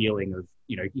that feeling of,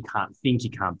 you can't think, you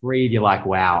can't breathe. You're like,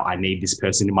 wow, I need this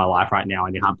person in my life right now,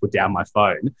 and you can't put down my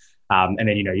phone. And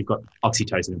then, you've got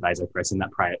oxytocin and vasopressin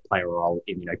that play a role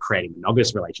in, creating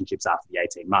monogamous relationships after the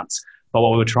 18 months. But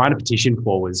what we were trying to petition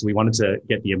for was we wanted to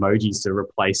get the emojis to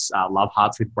replace love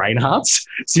hearts with brain hearts,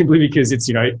 simply because it's,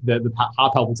 the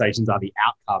heart palpitations are the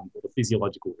outcome or the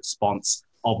physiological response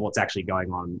of what's actually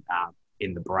going on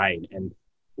in the brain. And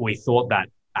we thought that,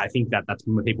 I think that's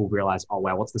when people realize, oh,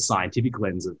 wow, what's the scientific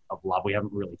lens of love? We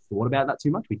haven't really thought about that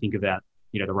too much. We think about,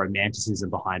 the romanticism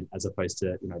behind, as opposed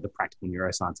to, the practical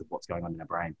neuroscience of what's going on in our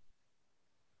brain.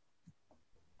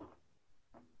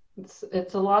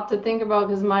 It's a lot to think about,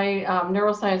 because my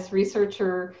neuroscience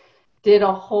researcher did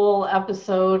a whole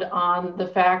episode on the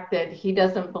fact that he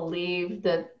doesn't believe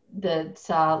that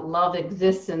love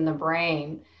exists in the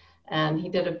brain. And he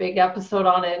did a big episode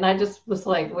on it. And I just was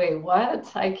like, wait, what?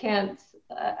 I can't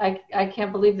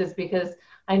believe this, because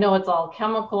I know it's all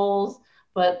chemicals,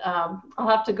 but I'll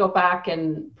have to go back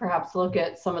and perhaps look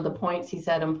at some of the points he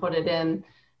said and put it in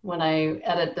when I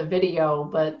edit the video.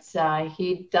 But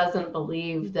he doesn't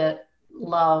believe that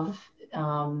love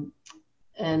and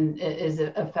is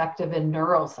effective in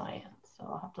neuroscience. So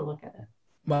I'll have to look at it.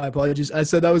 My apologies. I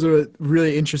said that was a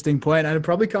really interesting point, and it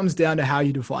probably comes down to how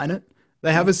you define it.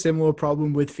 They have a similar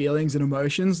problem with feelings and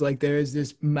emotions. There is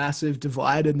this massive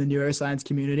divide in the neuroscience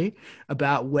community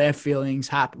about where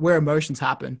emotions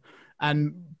happen.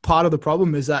 And part of the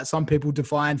problem is that some people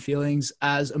define feelings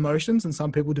as emotions, and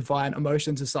some people define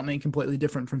emotions as something completely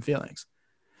different from feelings.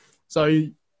 So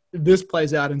this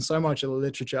plays out in so much of the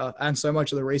literature and so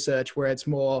much of the research, where it's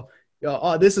more,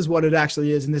 oh, this is what it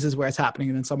actually is, and this is where it's happening.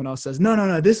 And then someone else says,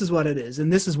 no, this is what it is,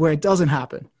 and this is where it doesn't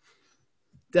happen.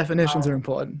 Definitions are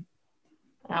important.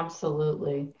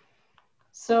 Absolutely.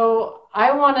 So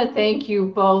I want to thank you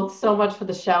both so much for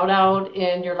the shout out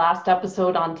in your last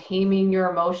episode on taming your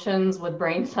emotions with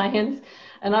brain science.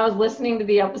 And I was listening to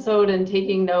the episode and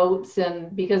taking notes,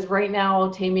 and because right now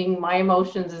taming my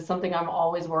emotions is something I'm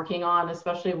always working on,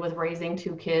 especially with raising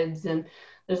 2 kids. And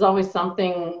there's always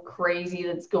something crazy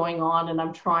that's going on, and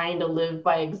I'm trying to live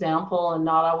by example and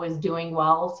not always doing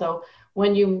well. So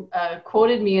when you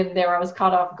quoted me in there, I was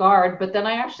caught off guard, but then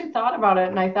I actually thought about it,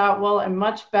 and I thought, well, I'm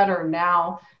much better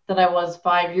now than I was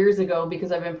 5 years ago,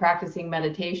 because I've been practicing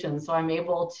meditation. So I'm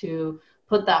able to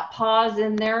put that pause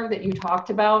in there that you talked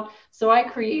about. So I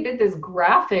created this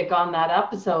graphic on that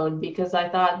episode because I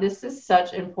thought this is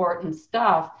such important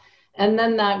stuff. And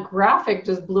then that graphic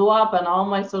just blew up on all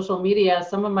my social media.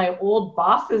 Some of my old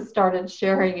bosses started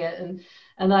sharing it.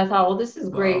 And I thought, well, this is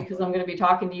great because I'm going to be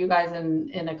talking to you guys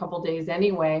in a couple days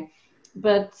anyway.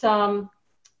 But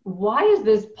why is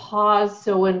this pause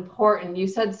so important? You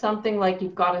said something like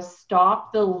you've got to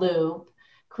stop the loop,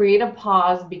 create a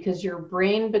pause because your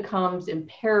brain becomes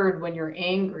impaired when you're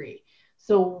angry.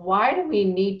 So why do we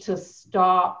need to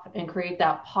stop and create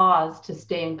that pause to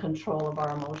stay in control of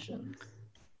our emotions?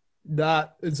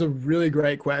 That is a really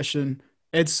great question.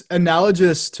 It's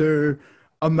analogous to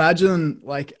imagine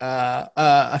like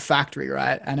a factory,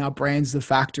 right? And our brain's the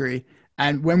factory.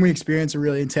 And when we experience a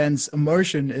really intense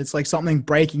emotion, it's like something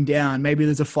breaking down. Maybe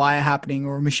there's a fire happening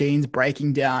or a machine's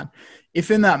breaking down.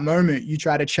 If in that moment you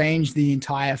try to change the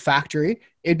entire factory,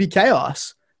 it'd be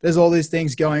chaos. There's all these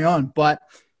things going on. But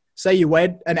say you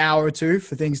wait an hour or two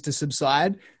for things to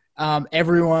subside,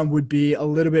 everyone would be a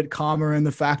little bit calmer in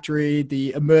the factory.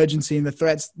 The emergency and the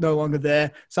threat's no longer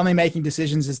there. Suddenly making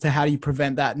decisions as to how do you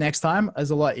prevent that next time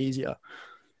is a lot easier.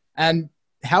 And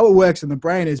how it works in the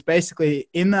brain is basically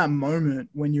in that moment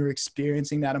when you're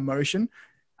experiencing that emotion,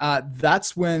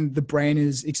 that's when the brain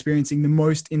is experiencing the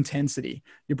most intensity.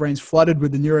 Your brain's flooded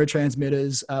with the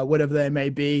neurotransmitters, whatever they may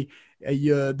be.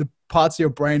 The parts of your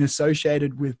brain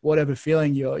associated with whatever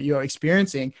feeling you're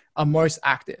experiencing are most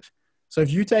active. So if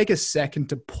you take a second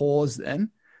to pause, then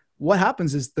what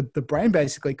happens is the brain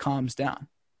basically calms down.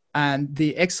 And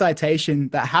the excitation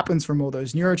that happens from all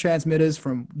those neurotransmitters,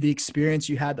 from the experience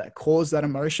you had that caused that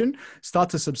emotion, start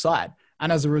to subside.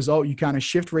 And as a result, you kind of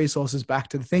shift resources back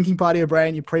to the thinking part of your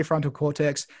brain, your prefrontal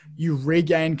cortex. You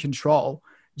regain control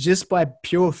just by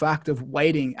pure fact of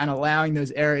waiting and allowing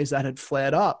those areas that had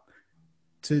flared up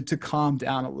to calm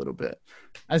down a little bit.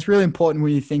 And it's really important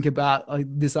when you think about like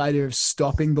this idea of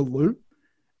stopping the loop.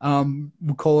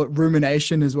 We call it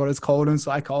rumination is what it's called in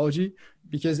psychology,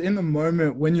 because in the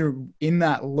moment when you're in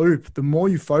that loop, the more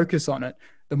you focus on it,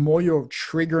 the more you're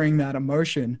triggering that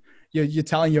emotion. You're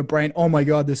telling your brain, oh my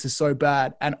God, this is so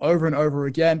bad. And over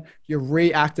again, you're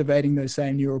reactivating those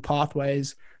same neural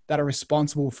pathways that are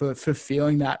responsible for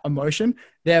feeling that emotion,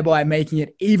 thereby making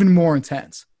it even more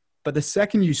intense. But the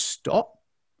second you stop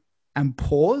and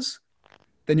pause,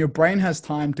 then your brain has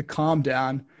time to calm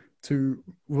down, to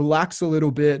relax a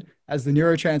little bit as the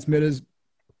neurotransmitters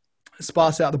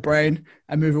sparse out the brain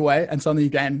and move away, and suddenly you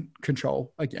gain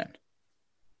control again.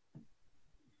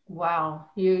 Wow,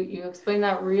 you explained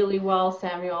that really well,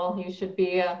 Samuel. You should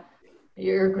be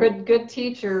you're a good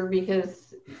teacher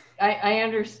because I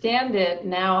understand it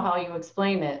now how you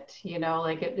explain it. You know,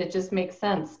 like it just makes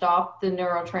sense. Stop the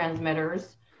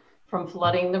neurotransmitters from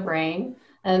flooding the brain.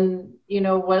 And, you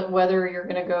know, whether you're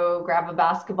going to go grab a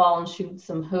basketball and shoot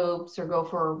some hoops or go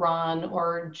for a run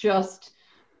or just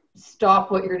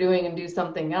stop what you're doing and do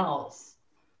something else.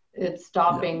 It's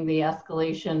stopping the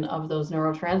escalation of those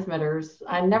neurotransmitters.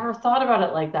 I never thought about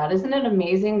it like that. Isn't it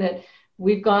amazing that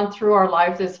we've gone through our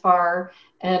life this far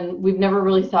and we've never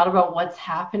really thought about what's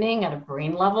happening at a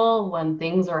brain level when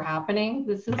things are happening?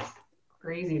 This is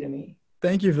crazy to me.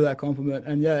 Thank you for that compliment.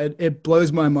 And yeah, it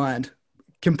blows my mind.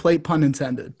 Complete pun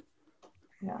intended.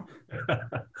 Yeah.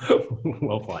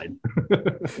 Well played.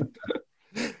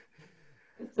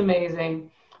 It's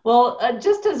amazing. Well,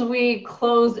 just as we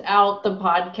close out the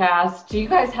podcast, do you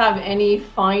guys have any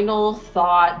final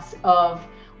thoughts of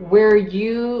where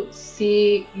you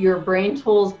see your Brain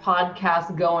Tools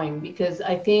podcast going? Because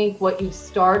I think what you've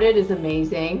started is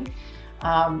amazing.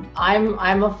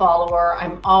 I'm a follower.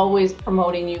 I'm always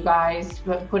promoting you guys,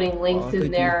 putting links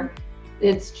in there.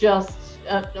 It's just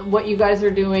what you guys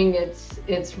are doing.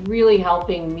 It's really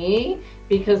helping me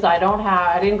because I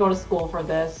didn't go to school for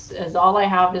this. As all I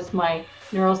have is my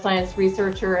neuroscience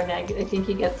researcher, and I think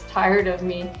he gets tired of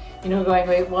me, going,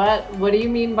 wait, what do you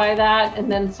mean by that?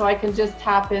 And then so I can just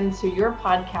tap into your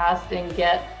podcast and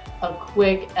get a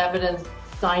quick evidence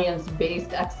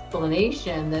science-based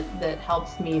explanation that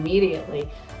helps me immediately.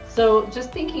 So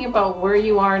just thinking about where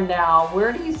you are now,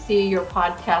 where do you see your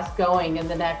podcast going in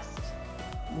the next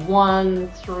 1,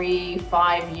 3,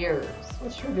 5 years?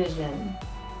 What's your vision?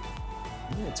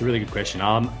 Yeah, it's a really good question.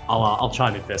 I'll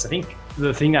chime in first. I think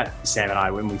the thing that Sam and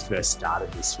I, when we first started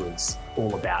this, was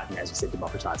all about, as you said,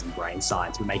 democratizing brain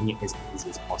science. We're making it as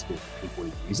easy as possible for people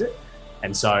to use it.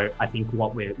 And so I think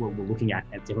what we're looking at,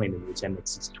 and definitely in the near term,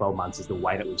 next 6 to 12 months, is the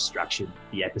way that we've structured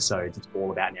the episodes. It's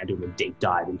all about now doing a deep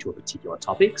dive into a particular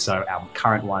topic. So our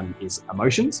current one is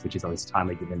emotions, which is obviously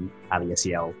timely given having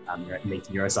SEL Meet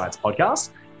Neuroscience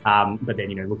podcast. But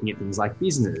then, looking at things like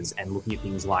business and looking at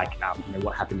things like,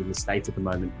 what happened in the States at the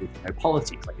moment with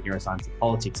politics, like the neuroscience of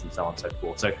politics and so on and so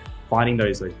forth. So finding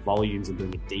those volumes and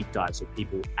doing a deep dive so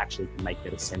people actually can make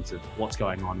better sense of what's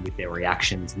going on with their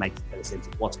reactions, make better sense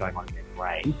of what's going on in their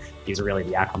brain is really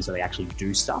the outcome, so they actually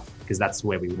do stuff, because that's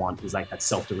where we want, is like that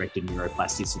self-directed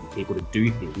neuroplasticity, people to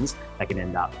do things that can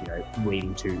end up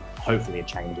leading to hopefully a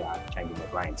change in their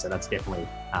brain. So that's definitely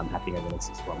happening over the next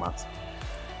 6 to 12 months.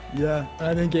 Yeah, and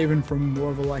I think even from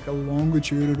more of a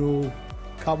longitudinal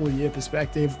couple of year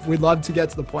perspective, we'd love to get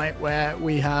to the point where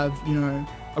we have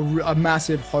a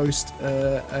massive host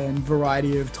and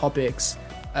variety of topics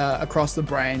across the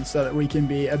brain, so that we can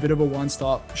be a bit of a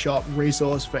one-stop shop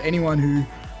resource for anyone who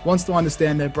wants to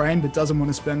understand their brain but doesn't want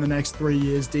to spend the next 3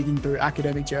 years digging through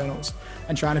academic journals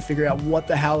and trying to figure out what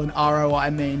the hell an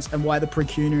ROI means and why the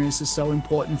precuneus is so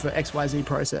important for XYZ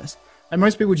process. And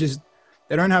most people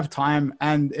they don't have time,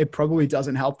 and it probably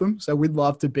doesn't help them. So we'd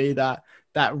love to be that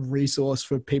resource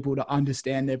for people to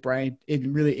understand their brain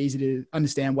in really easy to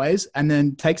understand ways and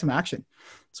then take some action.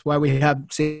 That's why we have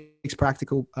 6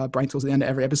 practical brain tools at the end of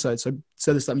every episode. So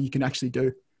there's something you can actually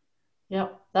do.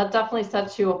 Yep, that definitely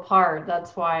sets you apart.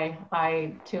 That's why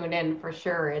I tune in for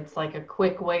sure. It's like a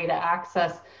quick way to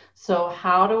access. So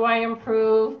how do I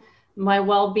improve my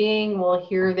well-being? Well,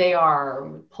 here they are,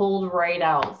 pulled right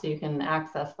out so you can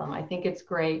access them. I think it's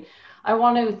great. I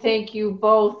want to thank you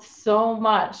both so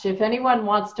much. If anyone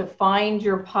wants to find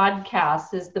your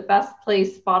podcast, is the best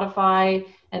place Spotify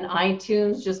and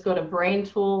iTunes? Just go to Brain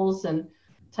Tools and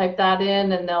type that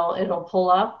in and it'll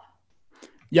pull up.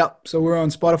 Yep. So we're on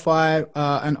Spotify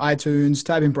and iTunes.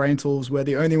 Type in Brain Tools. We're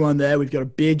the only one there. We've got a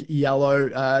big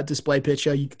yellow display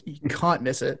picture. You can't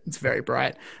miss it. It's very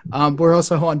bright. We're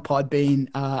also on Podbean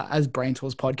as Brain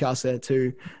Tools podcast there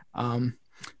too.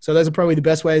 So those are probably the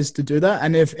best ways to do that.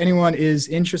 And if anyone is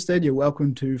interested, you're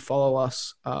welcome to follow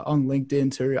us on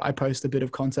LinkedIn too. I post a bit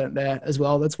of content there as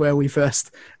well. That's where we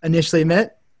first initially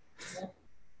met.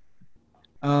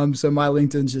 So my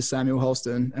LinkedIn's just Samuel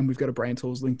Holston, and we've got a Brain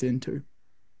Tools LinkedIn too.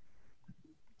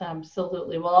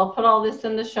 Absolutely. Well, I'll put all this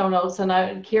in the show notes.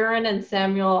 And Kieran and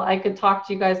Samuel, I could talk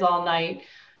to you guys all night.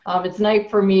 It's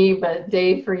night for me, but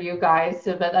day for you guys.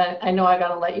 So, but I know I got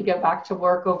to let you get back to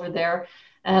work over there.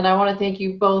 And I want to thank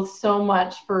you both so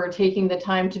much for taking the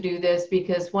time to do this,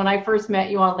 because when I first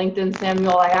met you on LinkedIn,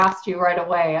 Samuel, I asked you right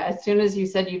away, as soon as you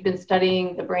said you've been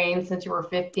studying the brain since you were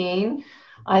 15,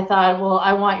 I thought, well,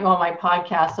 I want you on my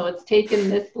podcast. So it's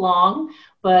taken this long,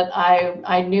 but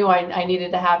I knew I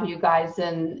needed to have you guys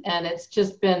in, and it's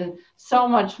just been so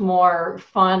much more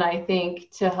fun, I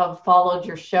think, to have followed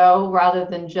your show rather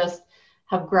than just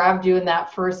have grabbed you in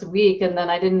that first week. And then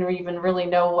I didn't even really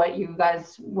know what you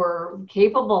guys were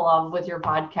capable of with your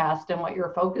podcast and what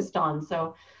you're focused on.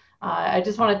 So I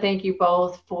just want to thank you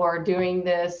both for doing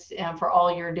this and for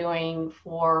all you're doing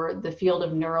for the field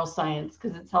of neuroscience,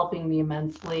 because it's helping me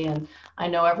immensely. And I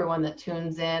know everyone that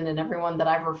tunes in and everyone that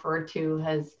I've referred to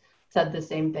has said the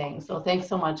same thing. So thanks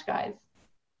so much, guys.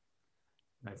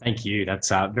 Thank you. That's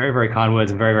very, very kind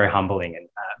words and very, very humbling. And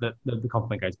the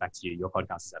compliment goes back to you. Your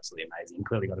podcast is absolutely amazing. You've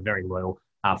clearly got a very loyal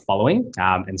following.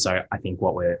 And so I think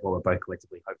what we're both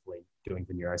collectively, hopefully, doing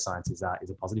for neuroscience is a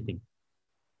positive thing.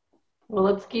 Well,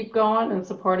 let's keep going and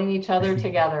supporting each other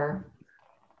together.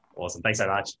 Awesome. Thanks so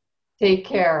much. Take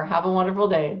care. Have a wonderful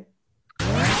day.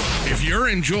 If you're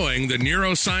enjoying the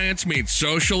Neuroscience Meets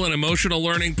Social and Emotional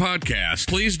Learning podcast,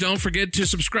 please don't forget to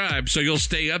subscribe so you'll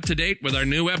stay up to date with our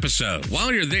new episode.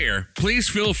 While you're there, please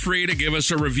feel free to give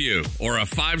us a review or a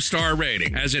 5-star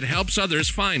rating, as it helps others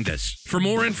find us. For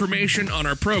more information on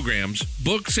our programs,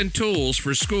 books, and tools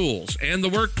for schools and the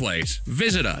workplace,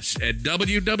 visit us at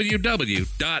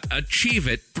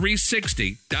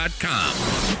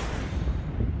www.achieveit360.com.